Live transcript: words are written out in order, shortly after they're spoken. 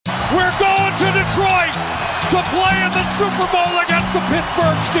to play in the Super Bowl against the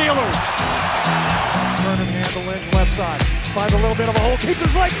Pittsburgh Steelers. Turn and handle Lynch left side. Finds a little bit of a hole, keeps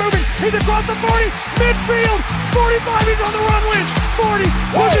his legs moving. He's across the 40, midfield, 45, he's on the run, Lynch, 40,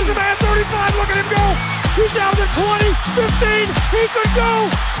 pushes him at 35, look at him go. He's down to 20, 15, he could go,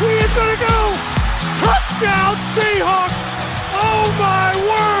 he is gonna go. Touchdown Seahawks, oh my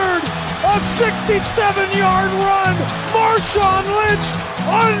word, a 67-yard run, Marshawn Lynch,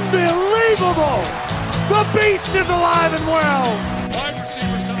 unbelievable. The beast is alive and well. Wide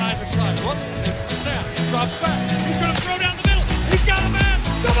receivers to either side. Russell takes the snap, drops back. He's going to throw down the middle. He's got a man.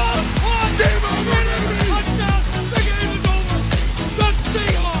 The ball is caught. Game over, baby. Touchdown. The game is over. The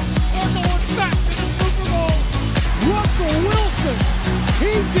Seahawks are going back to the Super Bowl. Russell Wilson,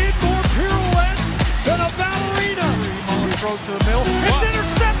 he did more pirouettes than a ballerina. He throws to the middle. It's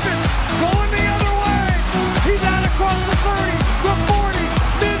intercepted. Going the other way. He's out across the 30, the 40,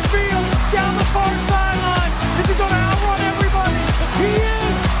 midfield, down the far sideline. Is he going to outrun everybody? He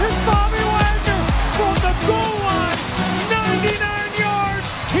is. It's Bobby Wagner from the goal line. 99 yards.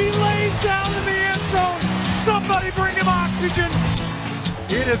 He lays down in the end zone. Somebody bring him oxygen.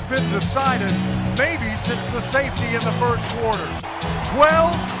 It has been decided, maybe since the safety in the first quarter.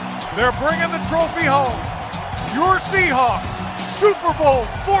 12, they're bringing the trophy home. Your Seahawks, Super Bowl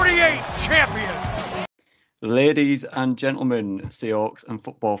 48 champions. Ladies and gentlemen, Seahawks and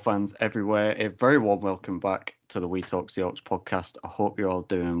football fans everywhere, a very warm welcome back to the We Talk Seahawks podcast. I hope you're all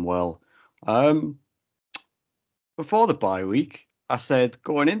doing well. Before the bye week, I said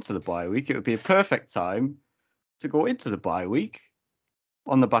going into the bye week, it would be a perfect time to go into the bye week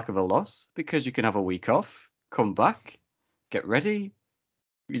on the back of a loss, because you can have a week off, come back, get ready,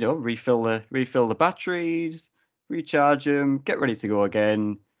 refill the batteries, recharge them, get ready to go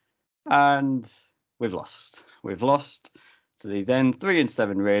again, and we've lost. We've lost to the then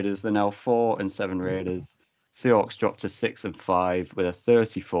 3-7 Raiders. They're now 4-7 Raiders. Seahawks dropped to 6-5 with a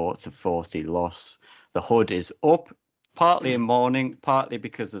 34-40 loss. The hood is up, partly in mourning, partly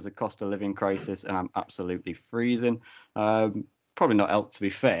because there's a cost of living crisis and I'm absolutely freezing. Probably not helped, to be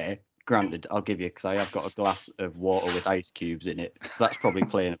fair. Granted, I'll give you, because I have got a glass of water with ice cubes in it. So that's probably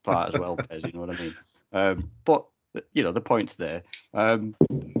playing a part as well, Pez, you know what I mean? But the point's there. I'm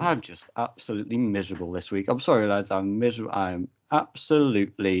just absolutely miserable this week. I'm sorry, lads. I'm miserable. I'm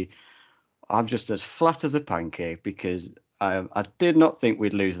just as flat as a pancake, because I did not think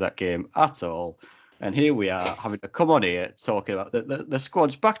we'd lose that game at all. And here we are having to come on here talking about the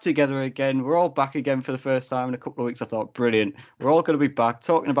squad's back together again. We're all back again for the first time in a couple of weeks. I thought, brilliant. We're all going to be back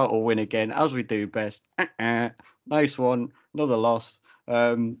talking about a win again, as we do best. Nice one. Another loss.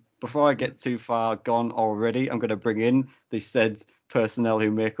 Before I get too far gone already, I'm going to bring in the said personnel who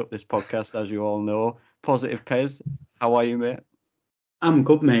make up this podcast, as you all know. Positive Pez, how are you, mate? I'm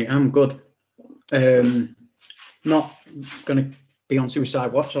good, mate. I'm good. Not going to be on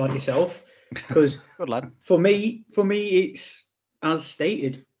suicide watch like yourself, because good lad. For me, it's as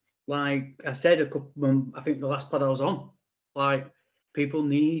stated. Like I said I think the last pod I was on, like, people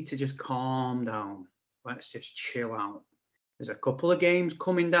need to just calm down. Let's just chill out. There's a couple of games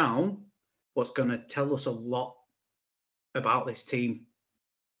coming down what's going to tell us a lot about this team.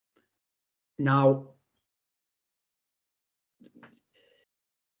 Now,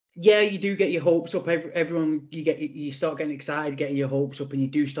 yeah, you do get your hopes up. Everyone, you start getting excited, getting your hopes up, and you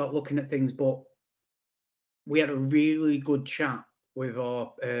do start looking at things. But we had a really good chat with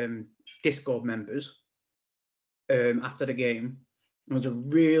our Discord members after the game. It was a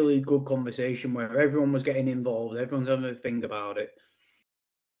really good conversation where everyone was getting involved. Everyone's having a think about it.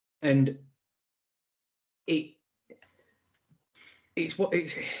 And it's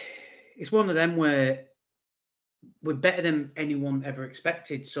one of them where we're better than anyone ever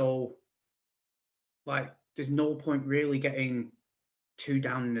expected. So, like, there's no point really getting too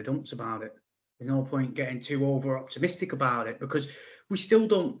down in the dumps about it. There's no point getting too over optimistic about it, because we still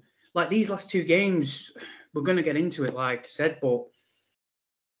don't, like, these last two games, we're going to get into it, like I said, but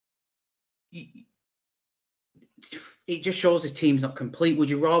it just shows the team's not complete. Would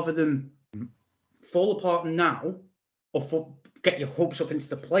you rather them fall apart now, or get your hopes up into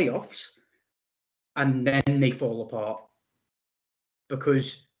the playoffs and then they fall apart?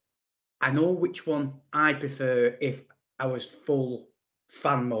 Because I know which one I prefer if I was full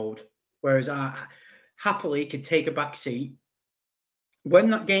fan mode, whereas I happily could take a back seat. When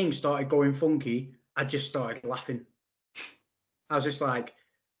that game started going funky, I just started laughing. I was just like,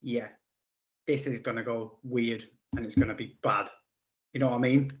 yeah, this is going to go weird and it's going to be bad. You know what I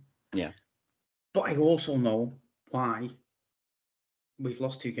mean? Yeah. But I also know why we've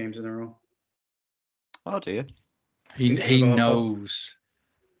lost 2 games in a row. Oh, do you? He knows.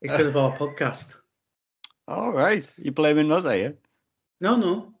 It's because of our podcast. All right. You're blaming us, are you?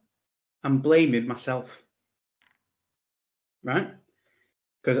 No. I'm blaming myself. Right?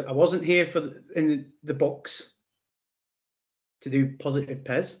 Because I wasn't here in the box to do positive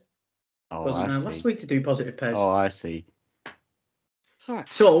Pez. Oh, Wasn't I there see. last week to do positive Pez. Oh, I see. Sorry.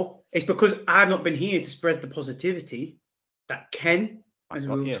 So it's because I've not been here to spread the positivity that Ken, as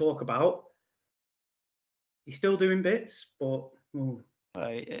we will talk about, he's still doing bits, but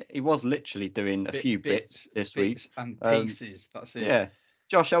he was literally doing a few bits this week and pieces. That's it. Yeah,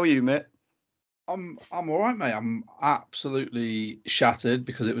 Josh, how are you, mate? I'm all right, mate. I'm absolutely shattered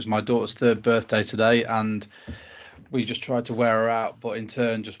because it was my daughter's 3rd birthday today, and we just tried to wear her out, but in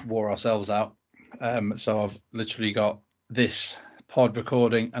turn just wore ourselves out. So I've literally got this pod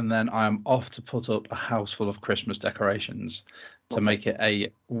recording, and then I am off to put up a house full of Christmas decorations to make it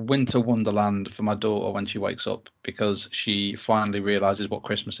a winter wonderland for my daughter when she wakes up, because she finally realizes what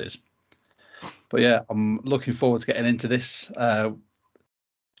Christmas is. But yeah, I'm looking forward to getting into this.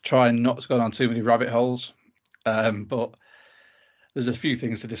 Trying not to go down too many rabbit holes, but there's a few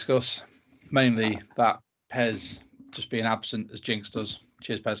things to discuss. Mainly that Pez just being absent as Jinx does.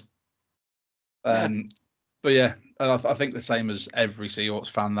 Cheers, Pez. But yeah, I think the same as every Seahawks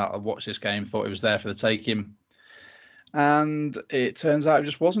fan that watched this game thought it was there for the taking, and it turns out it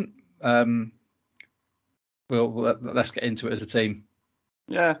just wasn't. Let's get into it as a team.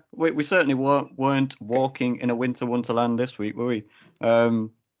 Yeah, we certainly weren't walking in a winter wonderland this week, were we?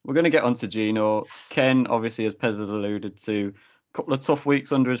 We're going to get onto Gino. Ken, obviously, as Pez has alluded to, a couple of tough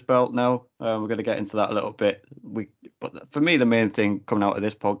weeks under his belt now. We're going to get into that a little bit. But for me, the main thing coming out of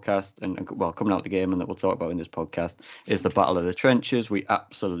this podcast, and coming out of the game, and that we'll talk about in this podcast, is the battle of the trenches. We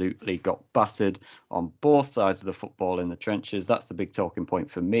absolutely got battered on both sides of the football in the trenches. That's the big talking point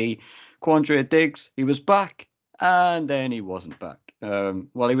for me. Quandre Diggs, he was back, and then he wasn't back. He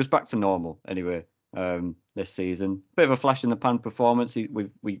was back to normal anyway. This season, bit of a flash in the pan performance.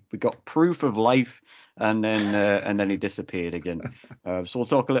 We got proof of life, and then he disappeared again. So we'll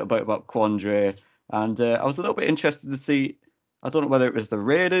talk a little bit about Quandre, and I was a little bit interested to see. I don't know whether it was the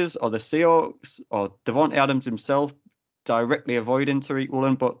Raiders or the Seahawks or Davante Adams himself directly avoiding Tariq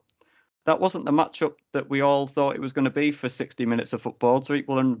Woolen, but that wasn't the matchup that we all thought it was going to be for 60 minutes of football. Tariq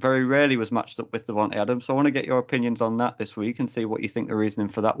Woolen very rarely was matched up with Davante Adams, so I want to get your opinions on that this week and see what you think the reasoning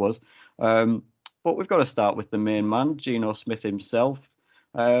for that was. But we've got to start with the main man, Geno Smith himself.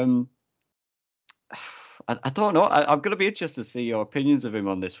 I don't know. I'm going to be interested to see your opinions of him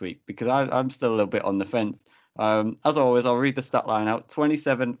on this week, because I'm still a little bit on the fence. As always, I'll read the stat line out.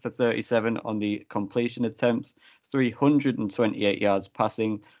 27 for 37 on the completion attempts, 328 yards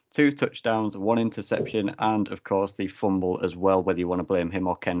passing, 2 touchdowns, 1 interception, and, of course, the fumble as well. Whether you want to blame him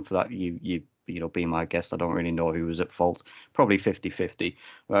or Ken for that, you be my guest. I don't really know who was at fault. Probably 50-50.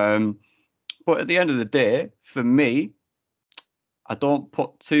 But at the end of the day, for me, I don't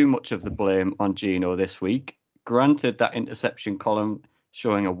put too much of the blame on Geno this week. Granted, that interception column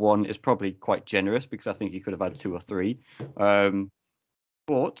showing a 1 is probably quite generous, because I think he could have had 2 or 3.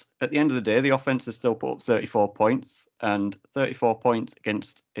 But at the end of the day, the offense has still put up 34 points, and 34 points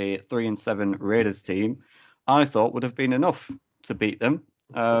against a 3-7 Raiders team, I thought would have been enough to beat them.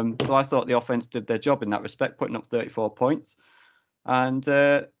 So I thought the offense did their job in that respect, putting up 34 points.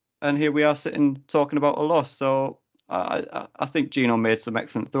 And here we are sitting talking about a loss. So I think Geno made some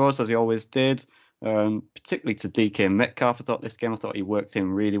excellent throws, as he always did, particularly to DK Metcalf. I thought he worked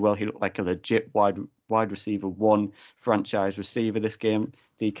in really well. He looked like a legit wide receiver 1 franchise receiver this game.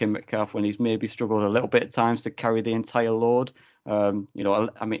 DK Metcalf, when he's maybe struggled a little bit at times to carry the entire load.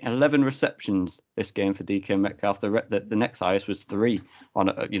 11 receptions this game for DK Metcalf. The next highest was 3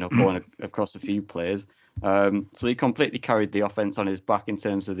 on going across a few players. So he completely carried the offense on his back in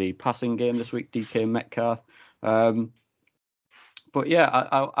terms of the passing game this week, DK Metcalf. But yeah,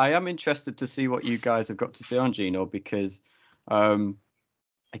 I am interested to see what you guys have got to say on Geno, because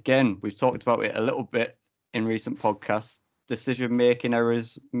again, we've talked about it a little bit in recent podcasts. Decision-making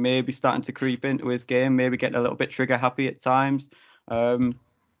errors maybe starting to creep into his game, maybe getting a little bit trigger-happy at times.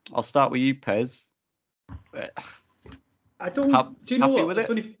 I'll start with you, Pez. I don't. Do you know what?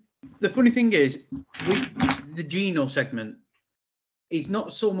 The funny thing is, with the Geno segment, it's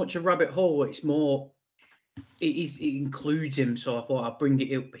not so much a rabbit hole. It's more, it includes him. So I thought I'd bring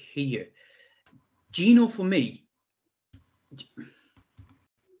it up here. Geno, for me,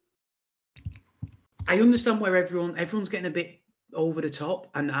 I understand where everyone's getting a bit over the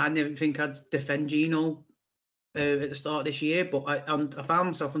top, and I never think I'd defend Geno at the start of this year, but I found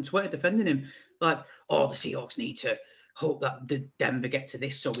myself on Twitter defending him, like, the Seahawks need to hope that the Denver get to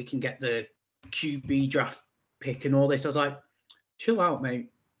this so we can get the QB draft pick and all this. I was like, chill out, mate.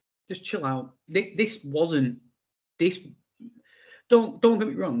 Just chill out. This wasn't this. Don't get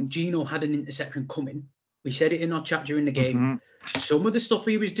me wrong. Gino had an interception coming. We said it in our chat during the game. Mm-hmm. Some of the stuff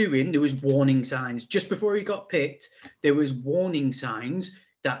he was doing, there was warning signs. Just before he got picked, there was warning signs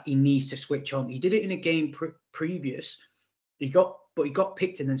that he needs to switch on. He did it in a game previous. He got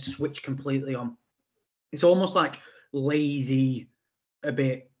picked and then switched completely on. It's almost like lazy, a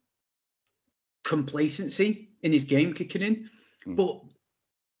bit complacency in his game kicking in. But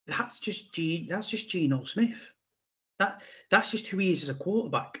that's just Geno Smith. That's just who he is as a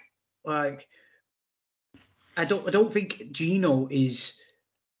quarterback. Like, I don't think Geno is.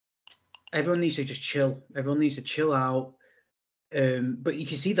 Everyone needs to just chill. Everyone needs to chill out. But you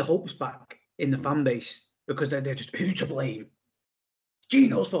can see the hopes back in the fan base because they're just, who to blame?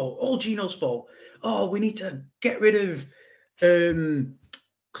 Geno's fault. All Geno's fault. Oh, we need to get rid of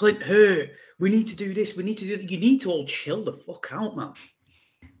Clint Hurt. We need to do this. We need to do that. You need to all chill the fuck out, man.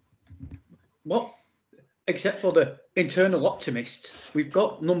 What? Except for the internal optimist. We've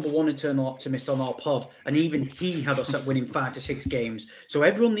got number one internal optimist on our pod, and even he had us at winning 5 to 6 games. So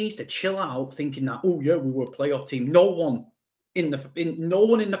everyone needs to chill out, thinking that, oh yeah, we were a playoff team. No one in the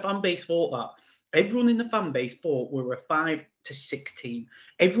fan base thought that. Everyone in the fan base thought we were a 5 to 6 team.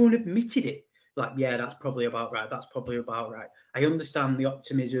 Everyone admitted it. Like, yeah, that's probably about right. That's probably about right. I understand the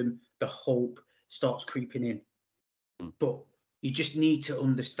optimism, the hope starts creeping in, but you just need to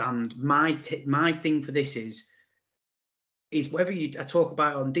understand my thing for this is whether I talk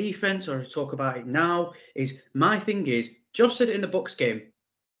about it on defense or I talk about it now, is my thing is, Josh said it in the Bucs game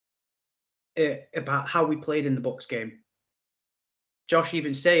about how we played in the Bucs game. Josh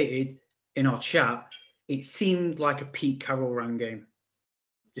even stated in our chat, it seemed like a Pete Carroll run game.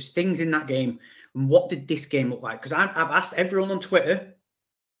 Just things in that game. And what did this game look like? Because I've asked everyone on Twitter,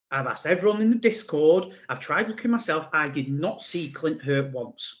 I've asked everyone in the Discord. I've tried looking myself. I did not see Clint Hurt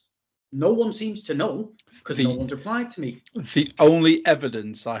once. No one seems to know because no one's replied to me. The only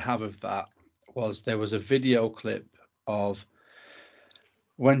evidence I have of that was there was a video clip of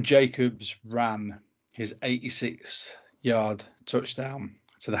when Jacobs ran his 86-yard touchdown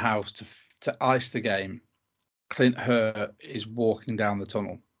to the house to ice the game. Clint Hurt is walking down the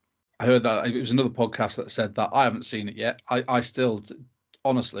tunnel. I heard that. It was another podcast that said that. I haven't seen it yet. I still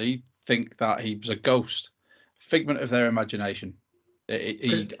honestly think that he was a ghost, figment of their imagination.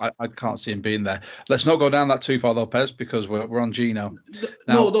 I can't see him being there. Let's not go down that too far, though, Pez, because we're on Geno.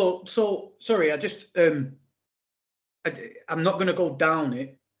 Now, no. So sorry, I just I'm not going to go down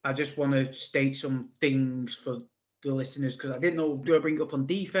it. I just want to state some things for the listeners because I didn't know. Do I bring it up on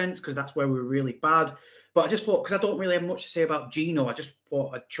defense because that's where we were really bad? But I just thought because I don't really have much to say about Geno, I just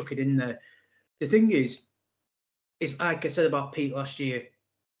thought I'd chuck it in there. The thing is like I said about Pete last year.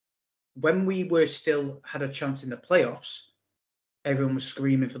 When we were still had a chance in the playoffs, everyone was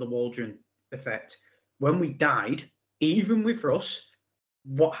screaming for the Waldron effect. When we died, even with us,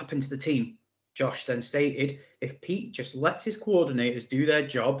 what happened to the team? Josh then stated, if Pete just lets his coordinators do their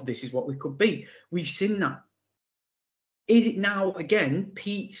job, this is what we could be. We've seen that. Is it now, again,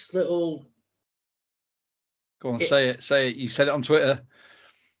 Pete's little... Go on, say it. You said it on Twitter.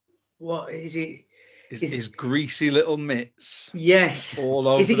 What is it? His greasy little mitts. Yes. All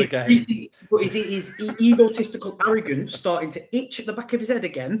over the game. Greasy, but is it his egotistical arrogance starting to itch at the back of his head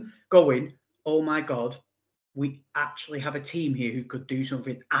again, going, oh my God, we actually have a team here who could do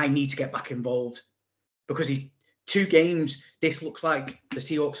something. I need to get back involved. Because 2 games, this looks like the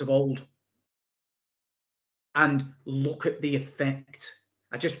Seahawks of old. And look at the effect.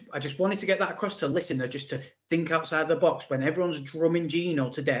 I just wanted to get that across to listener, just to think outside the box when everyone's drumming Geno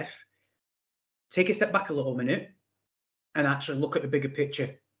to death. Take a step back a little minute and actually look at the bigger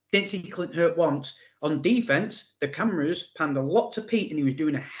picture. Didn't see Clint Hurt once. On defense, the cameras panned a lot to Pete and he was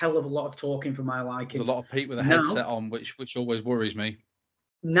doing a hell of a lot of talking for my liking. There's a lot of Pete with a headset on, which always worries me.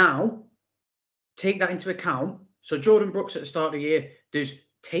 Now, take that into account. So Jordan Brooks at the start of the year, there's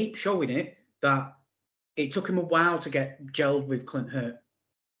tape showing it that it took him a while to get gelled with Clint Hurt.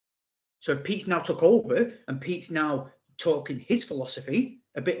 So Pete's now took over and Pete's now talking his philosophy,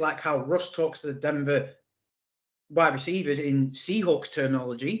 a bit like how Russ talks to the Denver wide receivers in Seahawks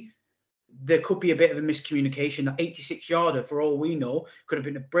terminology. There could be a bit of a miscommunication. That 86-yarder, for all we know, could have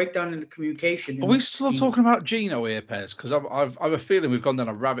been a breakdown in the communication. Are we still talking about Geno here, Pez? Because I've a feeling we've gone down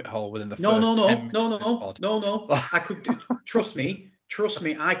a rabbit hole within the first 10 minutes of this pod. No. I could trust me.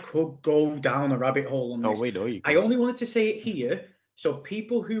 I could go down a rabbit hole on this. Oh, we know you. I only wanted to say it here, so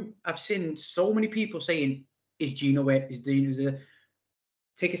people who I've seen so many people saying, "Is Geno it? Is Geno?"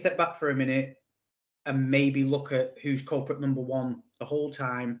 Take a step back for a minute and maybe look at who's culprit number one the whole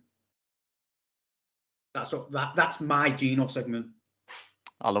time. That's my Geno segment.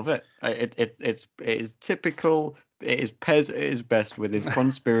 I love it. It is typical. It is Pez at his best with his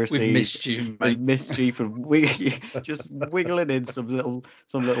conspiracy. We've missed you, his mate. mischief, and just wiggling in some little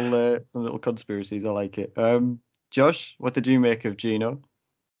conspiracies. I like it. Josh, what did you make of Gino?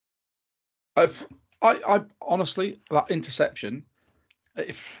 I honestly, that interception.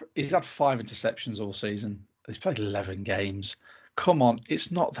 If he's had 5 interceptions all season, he's played 11 games. Come on,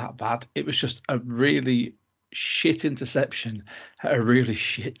 it's not that bad. It was just a really shit interception at a really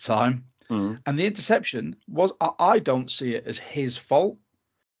shit time. And the interception was, I don't see it as his fault,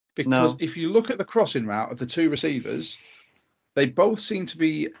 because if you look at the crossing route of the two receivers, they both seem to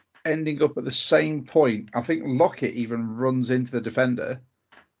be ending up at the same point. I think Lockett even runs into the defender,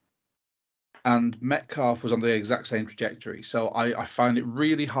 and Metcalf was on the exact same trajectory. So I find it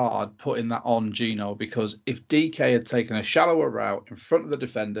really hard putting that on Gino, because if DK had taken a shallower route in front of the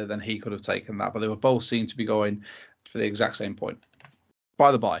defender, then he could have taken that. But they were both seemed to be going for the exact same point.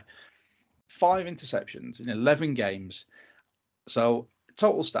 By the by, 5 interceptions in 11 games. So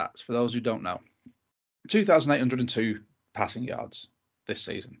total stats, for those who don't know, 2,802 passing yards this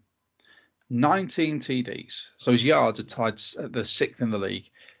season. 19 TDs. So his yards are tied at the 6th in the league.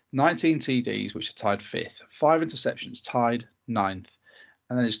 19 TDs, which are tied 5th. 5 interceptions, tied 9th.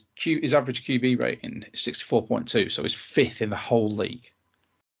 And then his average QB rating is 64.2, so he's 5th in the whole league.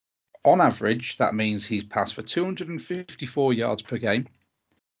 On average, that means he's passed for 254 yards per game.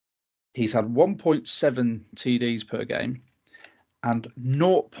 He's had 1.7 TDs per game and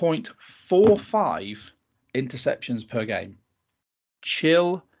 0.45 interceptions per game.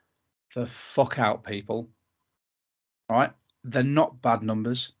 Chill the fuck out, people. All right? They're not bad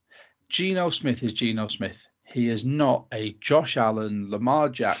numbers. Geno Smith is Geno Smith. He is not a Josh Allen, Lamar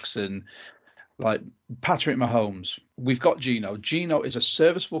Jackson, like Patrick Mahomes. We've got Geno. Geno is a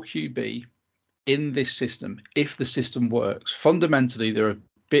serviceable QB in this system if the system works. Fundamentally, there are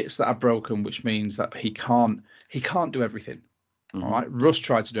bits that are broken, which means that he can't do everything. All right. Russ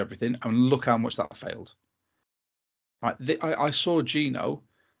tried to do everything, and look how much that failed. Right. I saw Geno.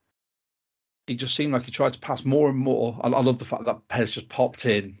 He just seemed like he tried to pass more and more. I love the fact that Pez just popped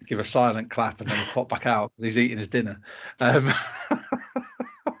in, give a silent clap, and then he popped back out because he's eating his dinner. But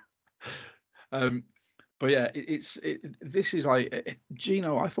yeah, this is like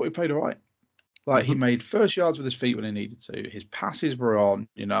Geno. I thought he played all right. Like he made first yards with his feet when he needed to. His passes were on.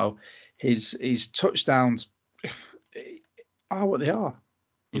 You know, his touchdowns are what they are.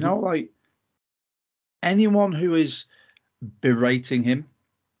 You know, like anyone who is berating him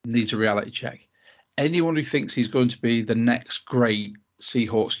needs a reality check. Anyone who thinks he's going to be the next great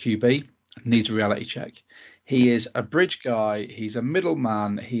Seahawks QB needs a reality check. He is a bridge guy. He's a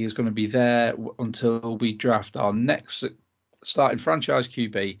middleman. He is going to be there until we draft our next starting franchise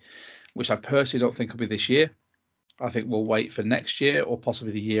QB, which I personally don't think will be this year. I think we'll wait for next year or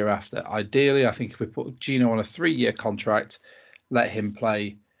possibly the year after. Ideally, I think if we put Geno on a 3-year contract, let him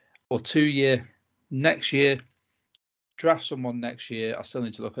play, or 2-year next year, draft someone next year. I still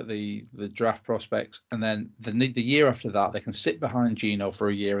need to look at the draft prospects, and then the year after that, they can sit behind Geno for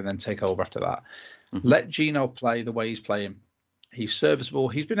a year and then take over after that. Let Geno play the way he's playing. He's serviceable.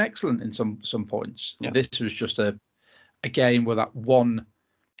 He's been excellent in some points. Yeah. This was just a game where that 1-2,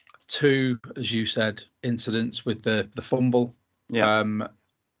 as you said, incidents with the fumble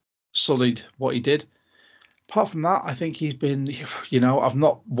sullied what he did. Apart from that, I think he's been, I've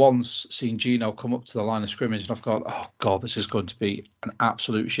not once seen Geno come up to the line of scrimmage and I've gone, oh, God, this is going to be an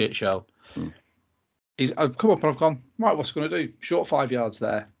absolute shit show. I've come up and I've gone, right, what's he going to do? Short 5 yards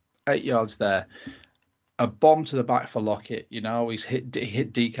there, 8 yards there. A bomb to the back for Lockett. He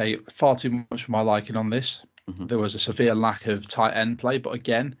hit DK far too much for my liking on this. There was a severe lack of tight end play. But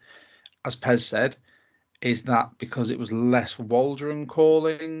again, as Pez said, is that because it was less Waldron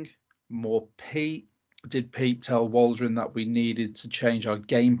calling, more Pete? Did Pete tell Waldron that we needed to change our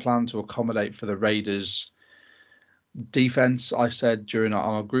game plan to accommodate for the Raiders' defense? I said during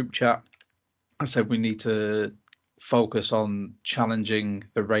our group chat, I said we need to focus on challenging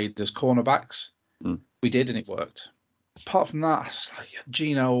the Raiders' cornerbacks. We did, and it worked. Apart from that, it's like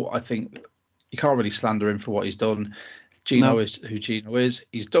Geno, I think you can't really slander him for what he's done. Geno is who Geno is.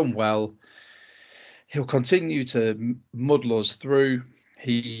 He's done well. He'll continue to muddle us through.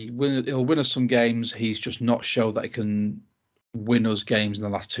 He'll win us some games. He's just not shown that he can win us games in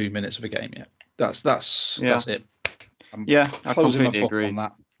the last 2 minutes of a game yet. That's it. I completely agree on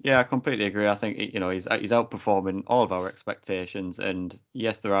that. Yeah, I completely agree. I think he's outperforming all of our expectations. And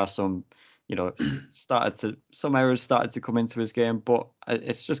yes, there are some some errors started to come into his game, but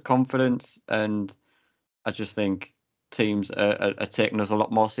it's just confidence. And I just think teams are taking us a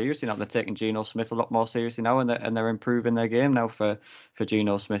lot more seriously now. They're taking Geno Smith a lot more seriously now, and they're improving their game now for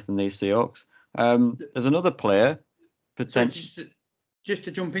Geno Smith and these Seahawks. There's another player potentially. So just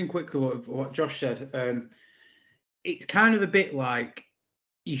to jump in quickly, what Josh said, it's kind of a bit like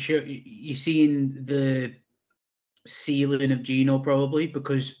you're seeing the ceiling of Geno probably,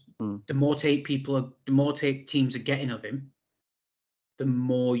 because the more tape teams are getting of him, the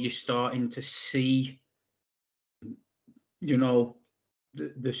more you're starting to see, the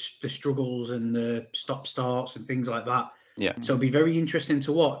struggles and the stop starts and things like that. Yeah. So it'll be very interesting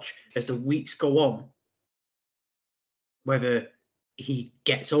to watch as the weeks go on, whether he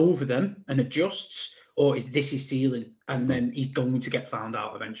gets over them and adjusts, or is this his ceiling, and then he's going to get found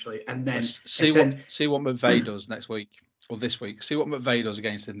out eventually. And then see what McVay does next week or this week. See what McVay does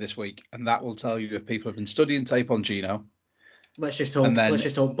against him this week, and that will tell you if people have been studying tape on Geno. Let's just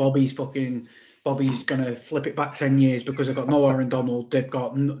hope Bobby's gonna flip it back 10 years because they've got no Aaron Donald. They've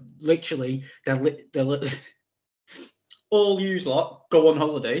got literally they're all use lot go on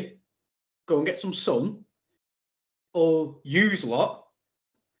holiday, go and get some sun. All use lot,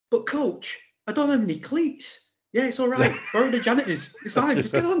 but coach, I don't have any cleats. Yeah, it's all right. Borrow the janitors. It's fine.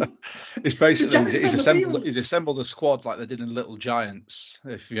 Just get on. It's basically he's assembled a squad like they did in Little Giants.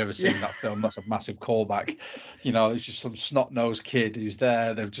 If you've ever seen that film, that's a massive callback. It's just some snot-nosed kid who's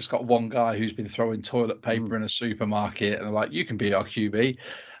there. They've just got one guy who's been throwing toilet paper in a supermarket, and they're like, "You can be our QB."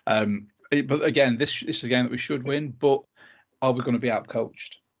 But again, this is a game that we should win. But are we going to be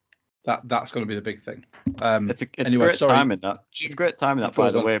outcoached? That's going to be the big thing. It's great timing that. It's great timing that,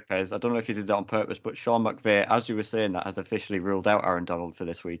 by the way, Pez. I don't know if you did that on purpose, but Sean McVay, as you were saying, that has officially ruled out Aaron Donald for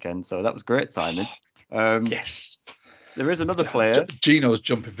this weekend. So that was great timing. Yes. There is another player. Geno's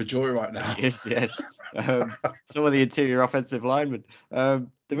jumping for joy right now. Yes. Some of the interior offensive linemen. There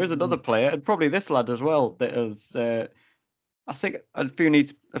is another player, and probably this lad as well, that has. I think a few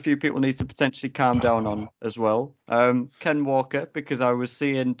people need to potentially calm down on as well. Ken Walker, because I was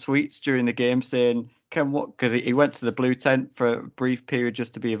seeing tweets during the game saying Ken Walker, because he went to the blue tent for a brief period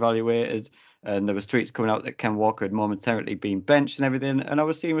just to be evaluated, and there was tweets coming out that Ken Walker had momentarily been benched and everything, and I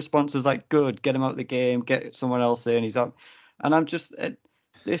was seeing responses like, "Good, get him out of the game, get someone else in, he's out," and I'm just,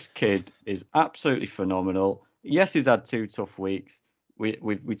 this kid is absolutely phenomenal. Yes, he's had 2 tough weeks.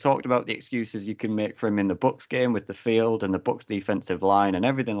 We talked about the excuses you can make for him in the Bucs game with the field and the Bucs defensive line and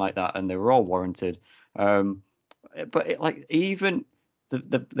everything like that, and they were all warranted. But even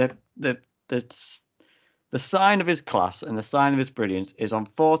the sign of his class and the sign of his brilliance is on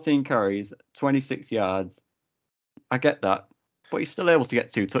 14 carries, 26 yards. I get that, but he's still able to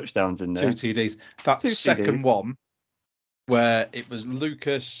get 2 touchdowns in there. 2 TDs. That second one, where it was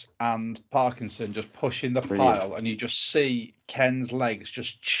Lucas and Parkinson just pushing the pile, and you just see Ken's legs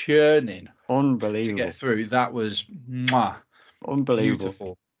just churning. Unbelievable. To get through. That was unbelievable.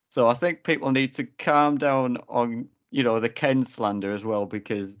 Beautiful. So I think people need to calm down on, the Ken slander as well,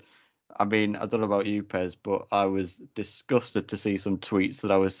 because, I mean, I don't know about you, Pez, but I was disgusted to see some tweets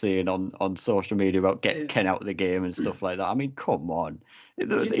that I was seeing on social media about getting Ken out of the game and stuff like that. I mean, come on.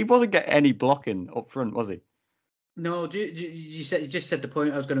 He wasn't getting any blocking up front, was he? No, you just said the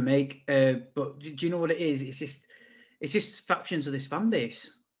point I was going to make. But do you know what it is? It's just factions of this fan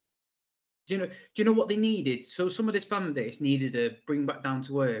base. Do you know what they needed? So some of this fan base needed to bring back down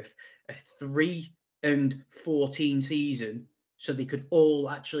to earth a 3-14 season, so they could all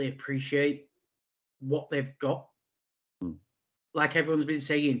actually appreciate what they've got. Like everyone's been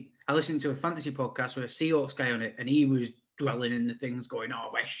saying, I listened to a fantasy podcast with a Seahawks guy on it, and he was dwelling in the things, going, "Oh,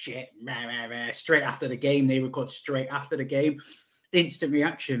 we're shit." Straight after the game, they record straight after the game, instant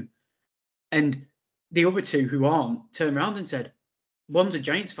reaction. And the other two who aren't turned around and said, one's a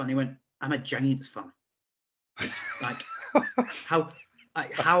Giants fan. He went, "I'm a Giants fan." Like, how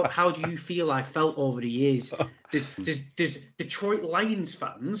do you feel I felt over the years? There's Detroit Lions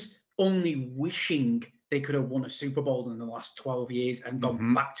fans only wishing they could have won a Super Bowl in the last 12 years and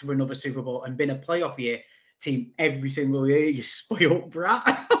gone back to another Super Bowl and been a playoff team every single year. You spoiled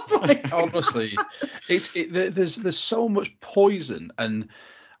brat. Honestly, there's so much poison and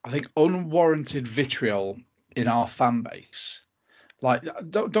I think unwarranted vitriol in our fan base. Like,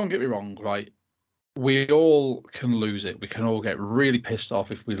 don't get me wrong, right? We all can lose it. We can all get really pissed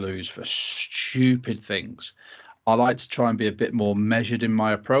off if we lose for stupid things. I like to try and be a bit more measured in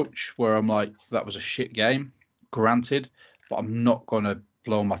my approach, where I'm like, that was a shit game, granted, but I'm not going to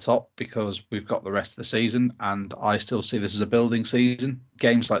blow my top because we've got the rest of the season, and I still see this as a building season.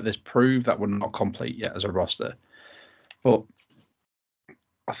 Games like this prove that we're not complete yet as a roster. But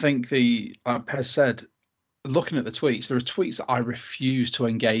I think like Pez said, looking at the tweets, there are tweets that I refuse to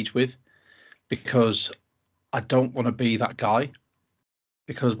engage with because I don't want to be that guy,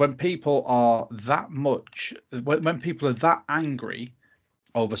 because when people are when people are that angry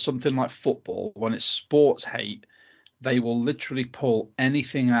over something like football, when it's sports hate, they will literally pull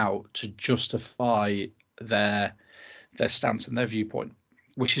anything out to justify their stance and their viewpoint,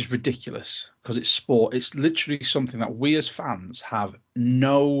 which is ridiculous because it's sport. It's literally something that we as fans have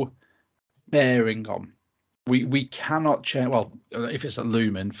no bearing on. We cannot change. Well, if it's a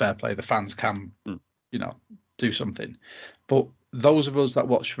Lumen, fair play, the fans can, do something. But those of us that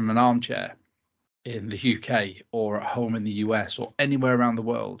watch from an armchair in the UK or at home in the US or anywhere around the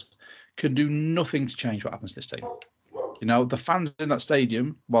world can do nothing to change what happens to this team. The fans in that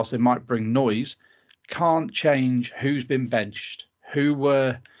stadium, whilst they might bring noise, can't change who's been benched, who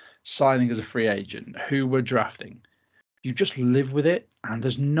we're signing as a free agent, who we're drafting. You just live with it, and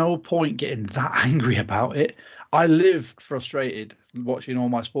there's no point getting that angry about it. I live frustrated watching all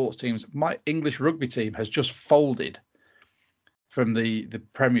my sports teams. My English rugby team has just folded from the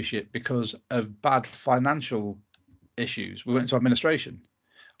Premiership because of bad financial issues. We went to administration,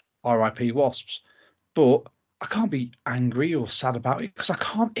 RIP Wasps. But I can't be angry or sad about it because I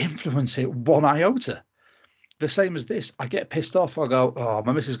can't influence it one iota. The same as this, I get pissed off. I go, oh,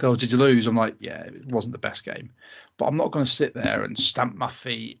 my missus goes, did you lose? I'm like, yeah, it wasn't the best game. But I'm not going to sit there and stamp my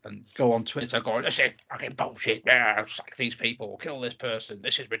feet and go on Twitter going, this is fucking bullshit. Sack these people, kill this person.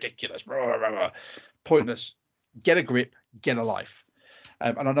 This is ridiculous. Blah, blah, blah. Pointless. Get a grip, get a life.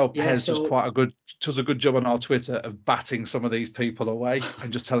 And I know Pez does a good job on our Twitter of batting some of these people away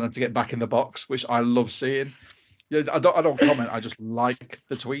and just telling them to get back in the box, which I love seeing. Yeah, I don't comment. I just like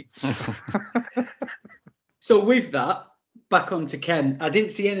the tweets. So with that, back on to Ken. I didn't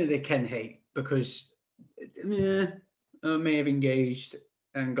see any of the Ken hate because I may have engaged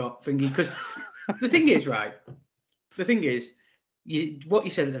and got thingy. Because the thing is, right? The thing is, what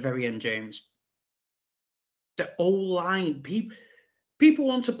you said at the very end, James. The O-line, people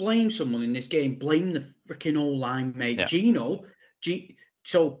want to blame someone in this game. Blame the freaking O-line, mate. Yeah.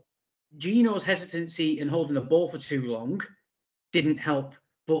 So Gino's hesitancy in holding the ball for too long didn't help.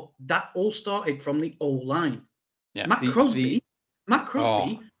 But that all started from the O-line. Yeah, Matt Crosby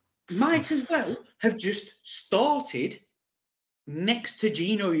might as well have just started next to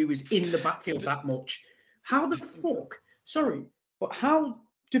Gino, who was in the backfield that much. How the fuck? Sorry, but how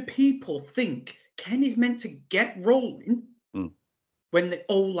do people think Ken is meant to get rolling when the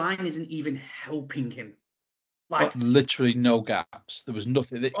O-line isn't even helping him? Like literally no gaps. There was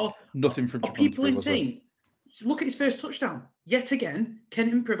nothing. Nothing from. Are people insane? Look at his first touchdown. Yet again, Ken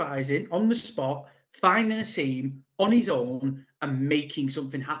improvising on the spot, finding a seam on his own and making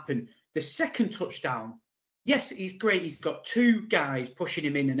something happen. The second touchdown, yes, he's great. He's got two guys pushing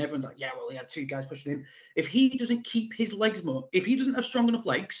him in and everyone's like, yeah, well, he had two guys pushing him. If he doesn't keep his legs more, if he doesn't have strong enough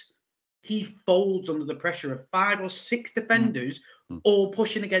legs, he folds under the pressure of 5 or 6 defenders all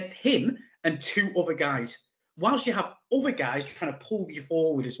pushing against him and 2 other guys. Whilst you have other guys trying to pull you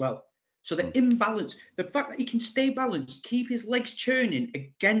forward as well. So the imbalance, the fact that he can stay balanced, keep his legs churning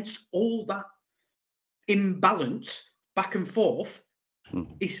against all that imbalance back and forth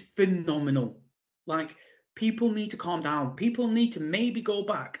is phenomenal. Like, people need to calm down. People need to maybe go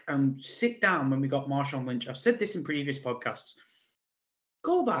back and sit down when we got Marshawn Lynch. I've said this in previous podcasts.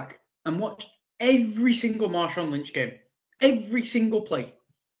 Go back and watch every single Marshawn Lynch game, every single play.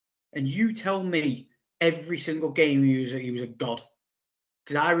 And you tell me every single game he was a god.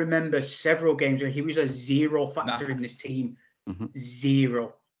 Because I remember several games where he was a zero factor in this team.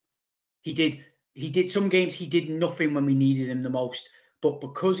 Zero. He did some games he did nothing when we needed him the most. But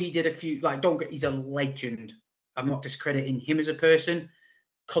because he did a few, he's a legend. I'm not discrediting him as a person.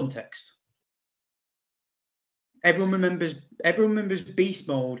 Context. Everyone remembers Beast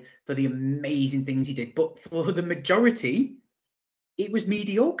Mode for the amazing things he did. But for the majority, it was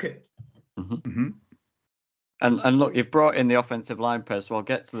mediocre. And look, you've brought in the offensive line pairs, so I'll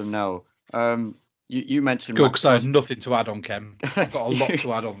get to them now. You mentioned... Good, because I have nothing to add on, Ken. I've got a lot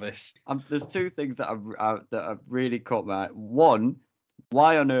to add on this. There's 2 things that have really caught my eye. One,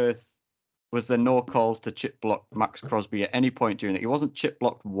 why on earth was there no calls to chip block Max Crosby at any point during it? He wasn't chip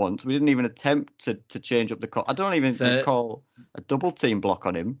blocked once. We didn't even attempt to change up the call. I don't even call a double team block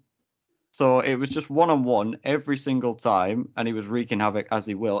on him. So it was just one-on-one every single time, and he was wreaking havoc as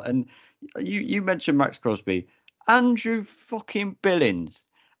he will. And you mentioned Max Crosby. Andrew fucking Billings.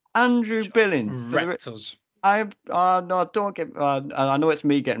 Andrew Billings. Wrecked us. No, don't get... I know it's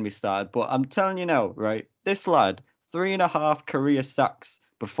me getting me started, but I'm telling you now, right? This lad, 3.5 career sacks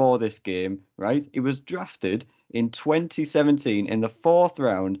before this game, right? He was drafted in 2017 in the 4th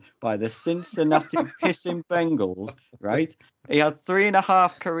round by the Cincinnati pissing Bengals, right? He had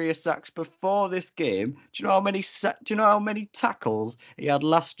 3.5 career sacks before this game. Do you know how many tackles he had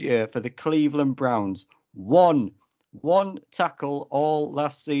last year for the Cleveland Browns? One tackle all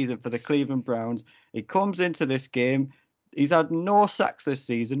last season for the Cleveland Browns. He comes into this game. He's had no sacks this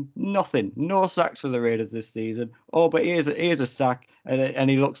season. Nothing. No sacks for the Raiders this season. Oh, but here's a sack, and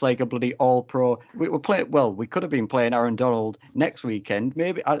he looks like a bloody all-pro. We're playing. Well, we could have been playing Aaron Donald next weekend.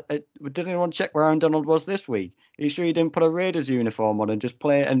 Maybe. Did anyone check where Aaron Donald was this week? Are you sure he didn't put a Raiders uniform on and just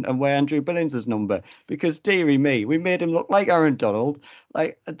play and wear Andrew Billings' number? Because, dearie me, we made him look like Aaron Donald.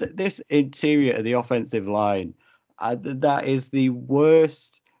 Like this interior of the offensive line, that is the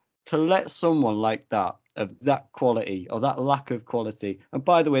worst. To let someone like that, of that quality or that lack of quality. And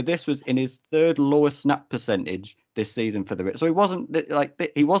by the way, this was in his 3rd lowest snap percentage this season for the Raiders. So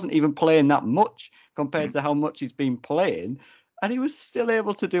he wasn't even playing that much compared to how much he's been playing. And he was still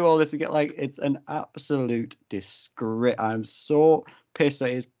able to do all this again. Like, it's an absolute disgrace. I'm so pissed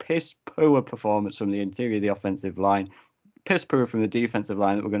at his piss poor performance from the interior of the offensive line. Piss poor from the defensive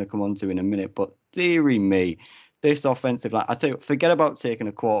line that we're going to come on to in a minute. But dearie me, this offensive line, I tell you, forget about taking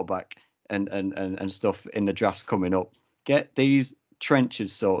a quarterback and stuff in the drafts coming up. Get these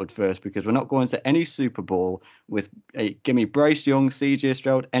trenches sorted first, because we're not going to any Super Bowl with give me Bryce Young, CJ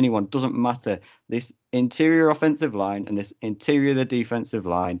Stroud, anyone, doesn't matter. This interior offensive line and this interior the defensive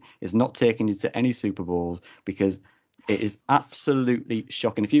line is not taking you to any Super Bowls, because it is absolutely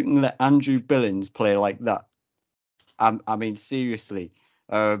shocking. If you can let Andrew Billings play like that, I mean, seriously.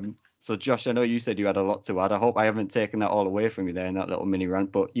 So, Josh, I know you said you had a lot to add. I hope I haven't taken that all away from you there in that little mini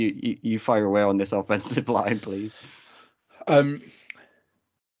rant, but you fire away on this offensive line, please.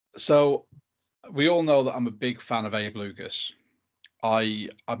 So we all know that I'm a big fan of Abe Lucas.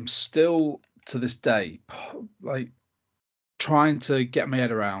 I'm still, to this day, like trying to get my head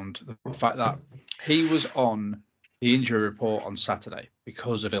around the fact that he was on the injury report on Saturday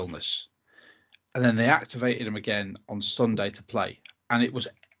because of illness. And then they activated him again on Sunday to play. And it was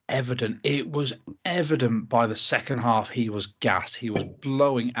evident by the second half he was gassed. He was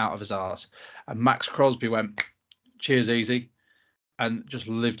blowing out of his arse. And Max Crosby went, cheers, easy, and just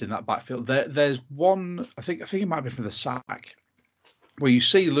lived in that backfield. There's one, I think it might be from the sack, where you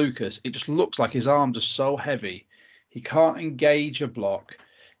see Lucas, it just looks like his arms are so heavy, he can't engage a block.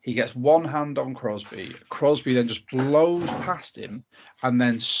 He gets one hand on Crosby. Crosby then just blows past him and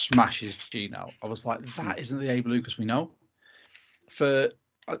then smashes Geno. I was like, that isn't the Abe Lucas we know. For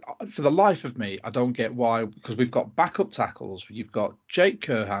the life of me, I don't get why, because we've got backup tackles. You've got Jake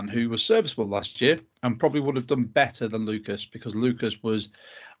Curhan, who was serviceable last year and probably would have done better than Lucas, because Lucas was,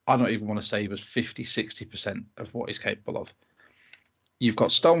 I don't even want to say he was 50, 60% of what he's capable of. You've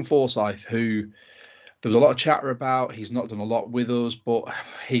got Stone Forsythe, who there was a lot of chatter about. He's not done a lot with us, but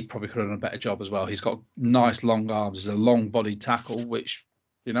he probably could have done a better job as well. He's got nice long arms. He's a long-bodied tackle, which,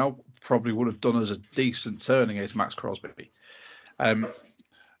 you know, probably would have done us a decent turn against Max Crosby.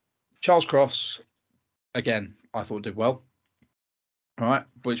 Charles Cross, again, I thought did well. All right,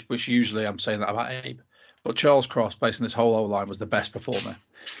 which usually I'm saying that about Abe. But Charles Cross, based on this whole O-line, was the best performer.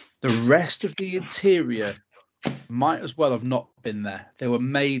 The rest of the interior might as well have not been there. They were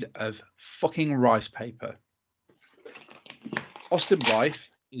made of fucking rice paper. Austin Blythe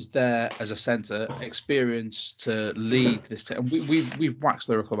is there as a centre, experienced to lead this team. We've waxed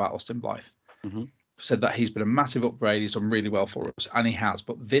lyrical about Austin Blythe. Mm-hmm. Said that he's been a massive upgrade. He's done really well for us, and he has.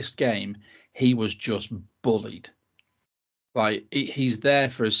 But this game, he was just bullied. Like, he's there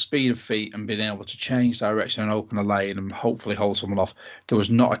for his speed of feet and being able to change direction and open a lane and hopefully hold someone off. There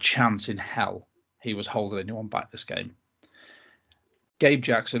was not a chance in hell he was holding anyone back this game. Gabe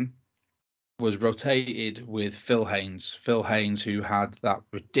Jackson was rotated with Phil Haynes. Phil Haynes, who had that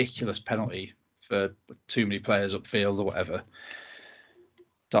ridiculous penalty for too many players upfield or whatever.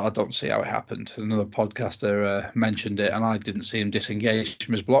 I don't see how it happened. Another podcaster mentioned it, and I didn't see him disengage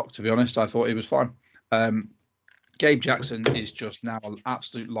from his block, to be honest. I thought he was fine. Gabe Jackson is just now an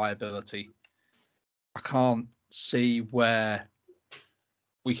absolute liability. I can't see where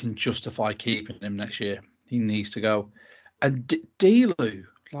we can justify keeping him next year. He needs to go. And Delu,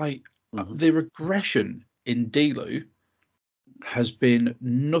 like, the regression in Delu has been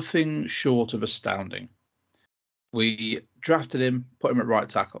nothing short of astounding. We drafted him, put him at right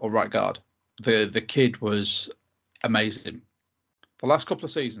tackle or right guard. The kid was amazing. The last couple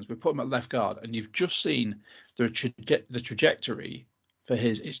of seasons, we put him at left guard, and you've just seen the trajectory for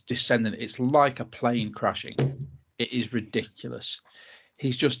it's descending. It's like a plane crashing. It is ridiculous.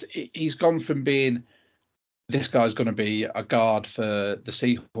 He's gone from being, this guy's going to be a guard for the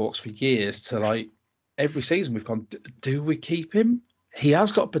Seahawks for years, to like every season we've gone, do we keep him? He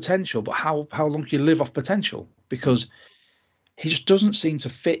has got potential, but how long can you live off potential? Because he just doesn't seem to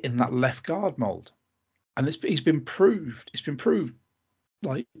fit in that left guard mold. And he's been proved. It's been proved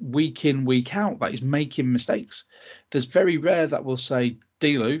like week in, week out that he's making mistakes. There's very rare that we'll say,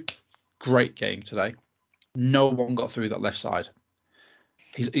 Delu, great game today. No one got through that left side.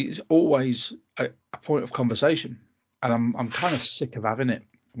 He's always a point of conversation. And I'm kind of sick of having it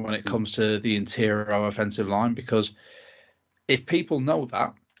when it comes to the interior offensive line, because if people know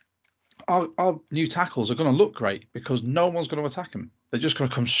that, our new tackles are going to look great because no one's going to attack them. They're just going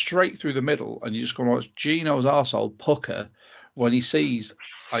to come straight through the middle, and you're just going to watch Gino's arsehole pucker when he sees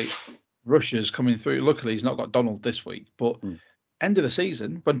like rushers coming through. Luckily, he's not got Donald this week, but end of the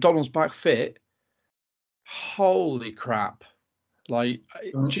season, when Donald's back fit, holy crap. Like,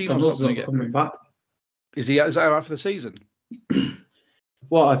 Gino's not going to get coming back. Is that out for the season?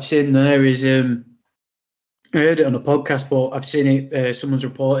 What I've seen there is, I heard it on a podcast, but I've seen it. Someone's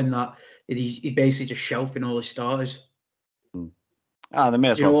reporting that he's basically just shelving all his starters. They may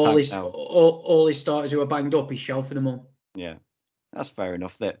as well. All his starters who are banged up, he's shelving them all. Yeah, that's fair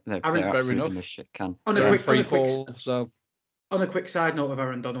enough. They're fair absolutely enough. Shit can. On a quick side note of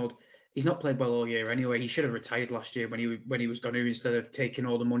Aaron Donald, he's not played well all year anyway. He should have retired last year when he was going to, instead of taking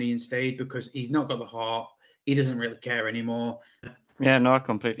all the money and stayed, because he's not got the heart. He doesn't really care anymore. Yeah, no, I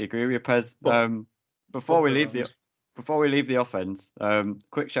completely agree with you, Pez. Before we leave the offense,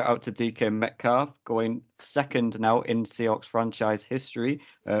 quick shout out to DK Metcalf, going second now in Seahawks franchise history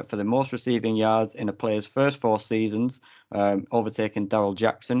for the most receiving yards in a player's first 4 seasons, overtaking Darrell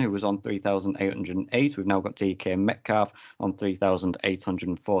Jackson, who was on 3,808. We've now got DK Metcalf on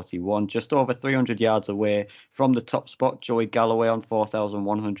 3,841, just over 300 yards away from the top spot. Joey Galloway on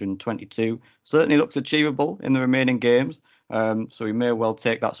 4,122. Certainly looks achievable in the remaining games. So we may well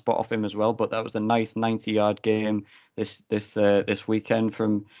take that spot off him as well. But that was a nice 90-yard game this weekend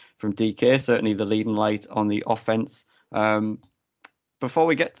from DK. Certainly the leading light on the offense. Before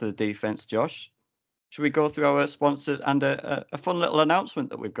we get to the defense, Josh, should we go through our sponsors and a fun little announcement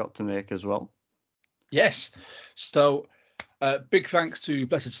that we've got to make as well? Yes. So big thanks to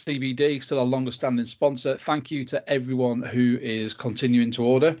Blessed CBD, still our longest standing sponsor. Thank you to everyone who is continuing to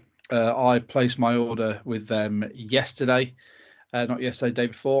order. I placed my order with them yesterday, not yesterday, day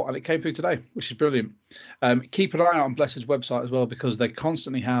before, and it came through today, which is brilliant. Keep an eye out on Blessed's website as well, because they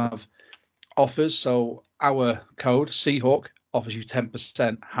constantly have offers. So our code, Seahawk, offers you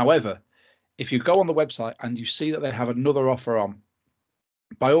 10%. However, if you go on the website and you see that they have another offer on,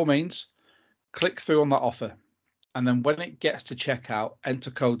 by all means, click through on that offer. And then when it gets to checkout,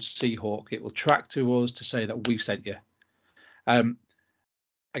 enter code Seahawk. It will track to us to say that we've sent you.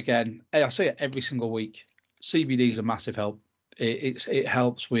 Again, I say it every single week. CBD is a massive help. It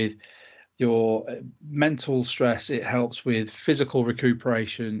helps with your mental stress. It helps with physical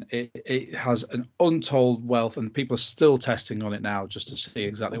recuperation. It has an untold wealth, and people are still testing on it now just to see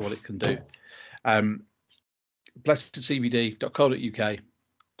exactly what it can do. BlessedCBD.co.uk.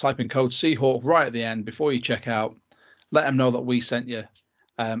 Type in code Seahawk right at the end before you check out. Let them know that we sent you,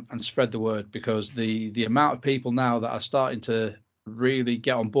 and spread the word, because the amount of people now that are starting to really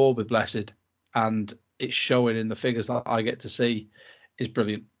get on board with Blessed, and it's showing in the figures that I get to see, is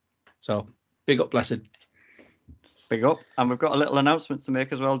brilliant. So big up Blessed. Big up. And we've got a little announcement to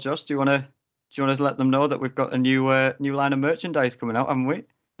make as well, Josh. Do you want to let them know that we've got a new line of merchandise coming out, haven't we?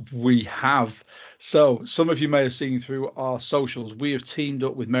 We have. So some of you may have seen through our socials, we have teamed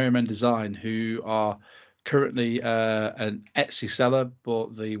up with Merry Men Design, who are currently an Etsy seller,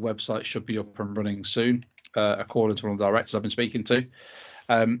 but the website should be up and running soon, according to one of the directors I've been speaking to.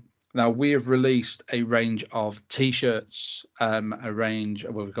 Now, we have released a range of T-shirts,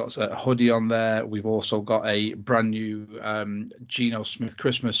 we've got a hoodie on there. We've also got a brand new Geno Smith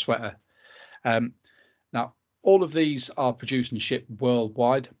Christmas sweater. Now, all of these are produced and shipped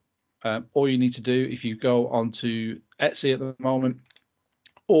worldwide. All you need to do, if you go onto Etsy at the moment,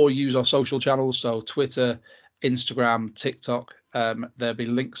 or use our social channels, so Twitter, Instagram, TikTok, there'll be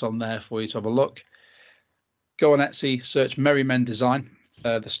links on there for you to have a look. Go on Etsy, search Merry Men Design,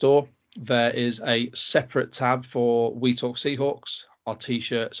 the store. There is a separate tab for We Talk Seahawks, our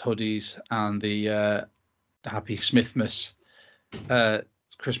T-shirts, hoodies, and the Happy Smithmas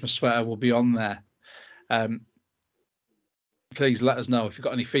Christmas sweater will be on there. Please let us know if you've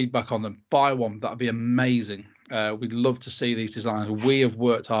got any feedback on them. Buy one, that'd be amazing. We'd love to see these designs. We have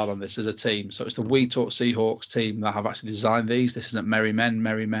worked hard on this as a team. So it's the We Talk Seahawks team that have actually designed these. This isn't Merry Men.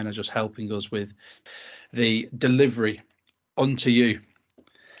 Merry Men are just helping us with the delivery unto you.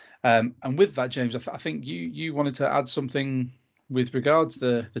 And with that, James, I think you wanted to add something with regards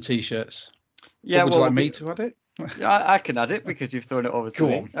to the T-shirts. Yeah, would you like me to add it? Yeah, I can add it because you've thrown it over to Go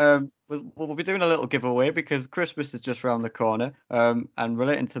me. We'll be doing a little giveaway because Christmas is just around the corner. And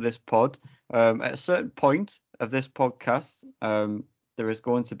relating to this pod, at a certain point of this podcast, there is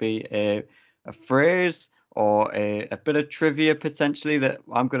going to be a phrase or a bit of trivia potentially that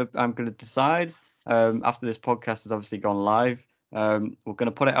I'm gonna decide. After this podcast has obviously gone live, we're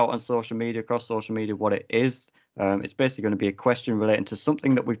gonna put it out on social media, across social media, what it is. It's basically going to be a question relating to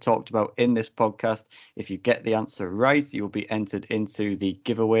something that we've talked about in this podcast. If you get the answer right, you will be entered into the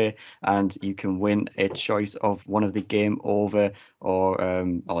giveaway and you can win a choice of one of the Game Over or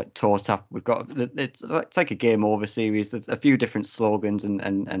like Toe Tap. We've got it's like a Game Over series. There's a few different slogans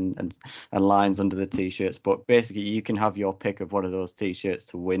and lines under the t-shirts, but basically you can have your pick of one of those t-shirts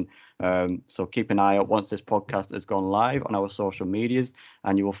to win. So keep an eye out once this podcast has gone live on our social medias,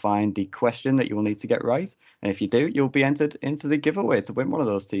 and you will find the question that you will need to get right. And if you do, you'll be entered into the giveaway to win one of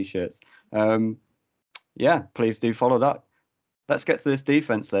those t-shirts. Yeah, please do follow that. Let's get to this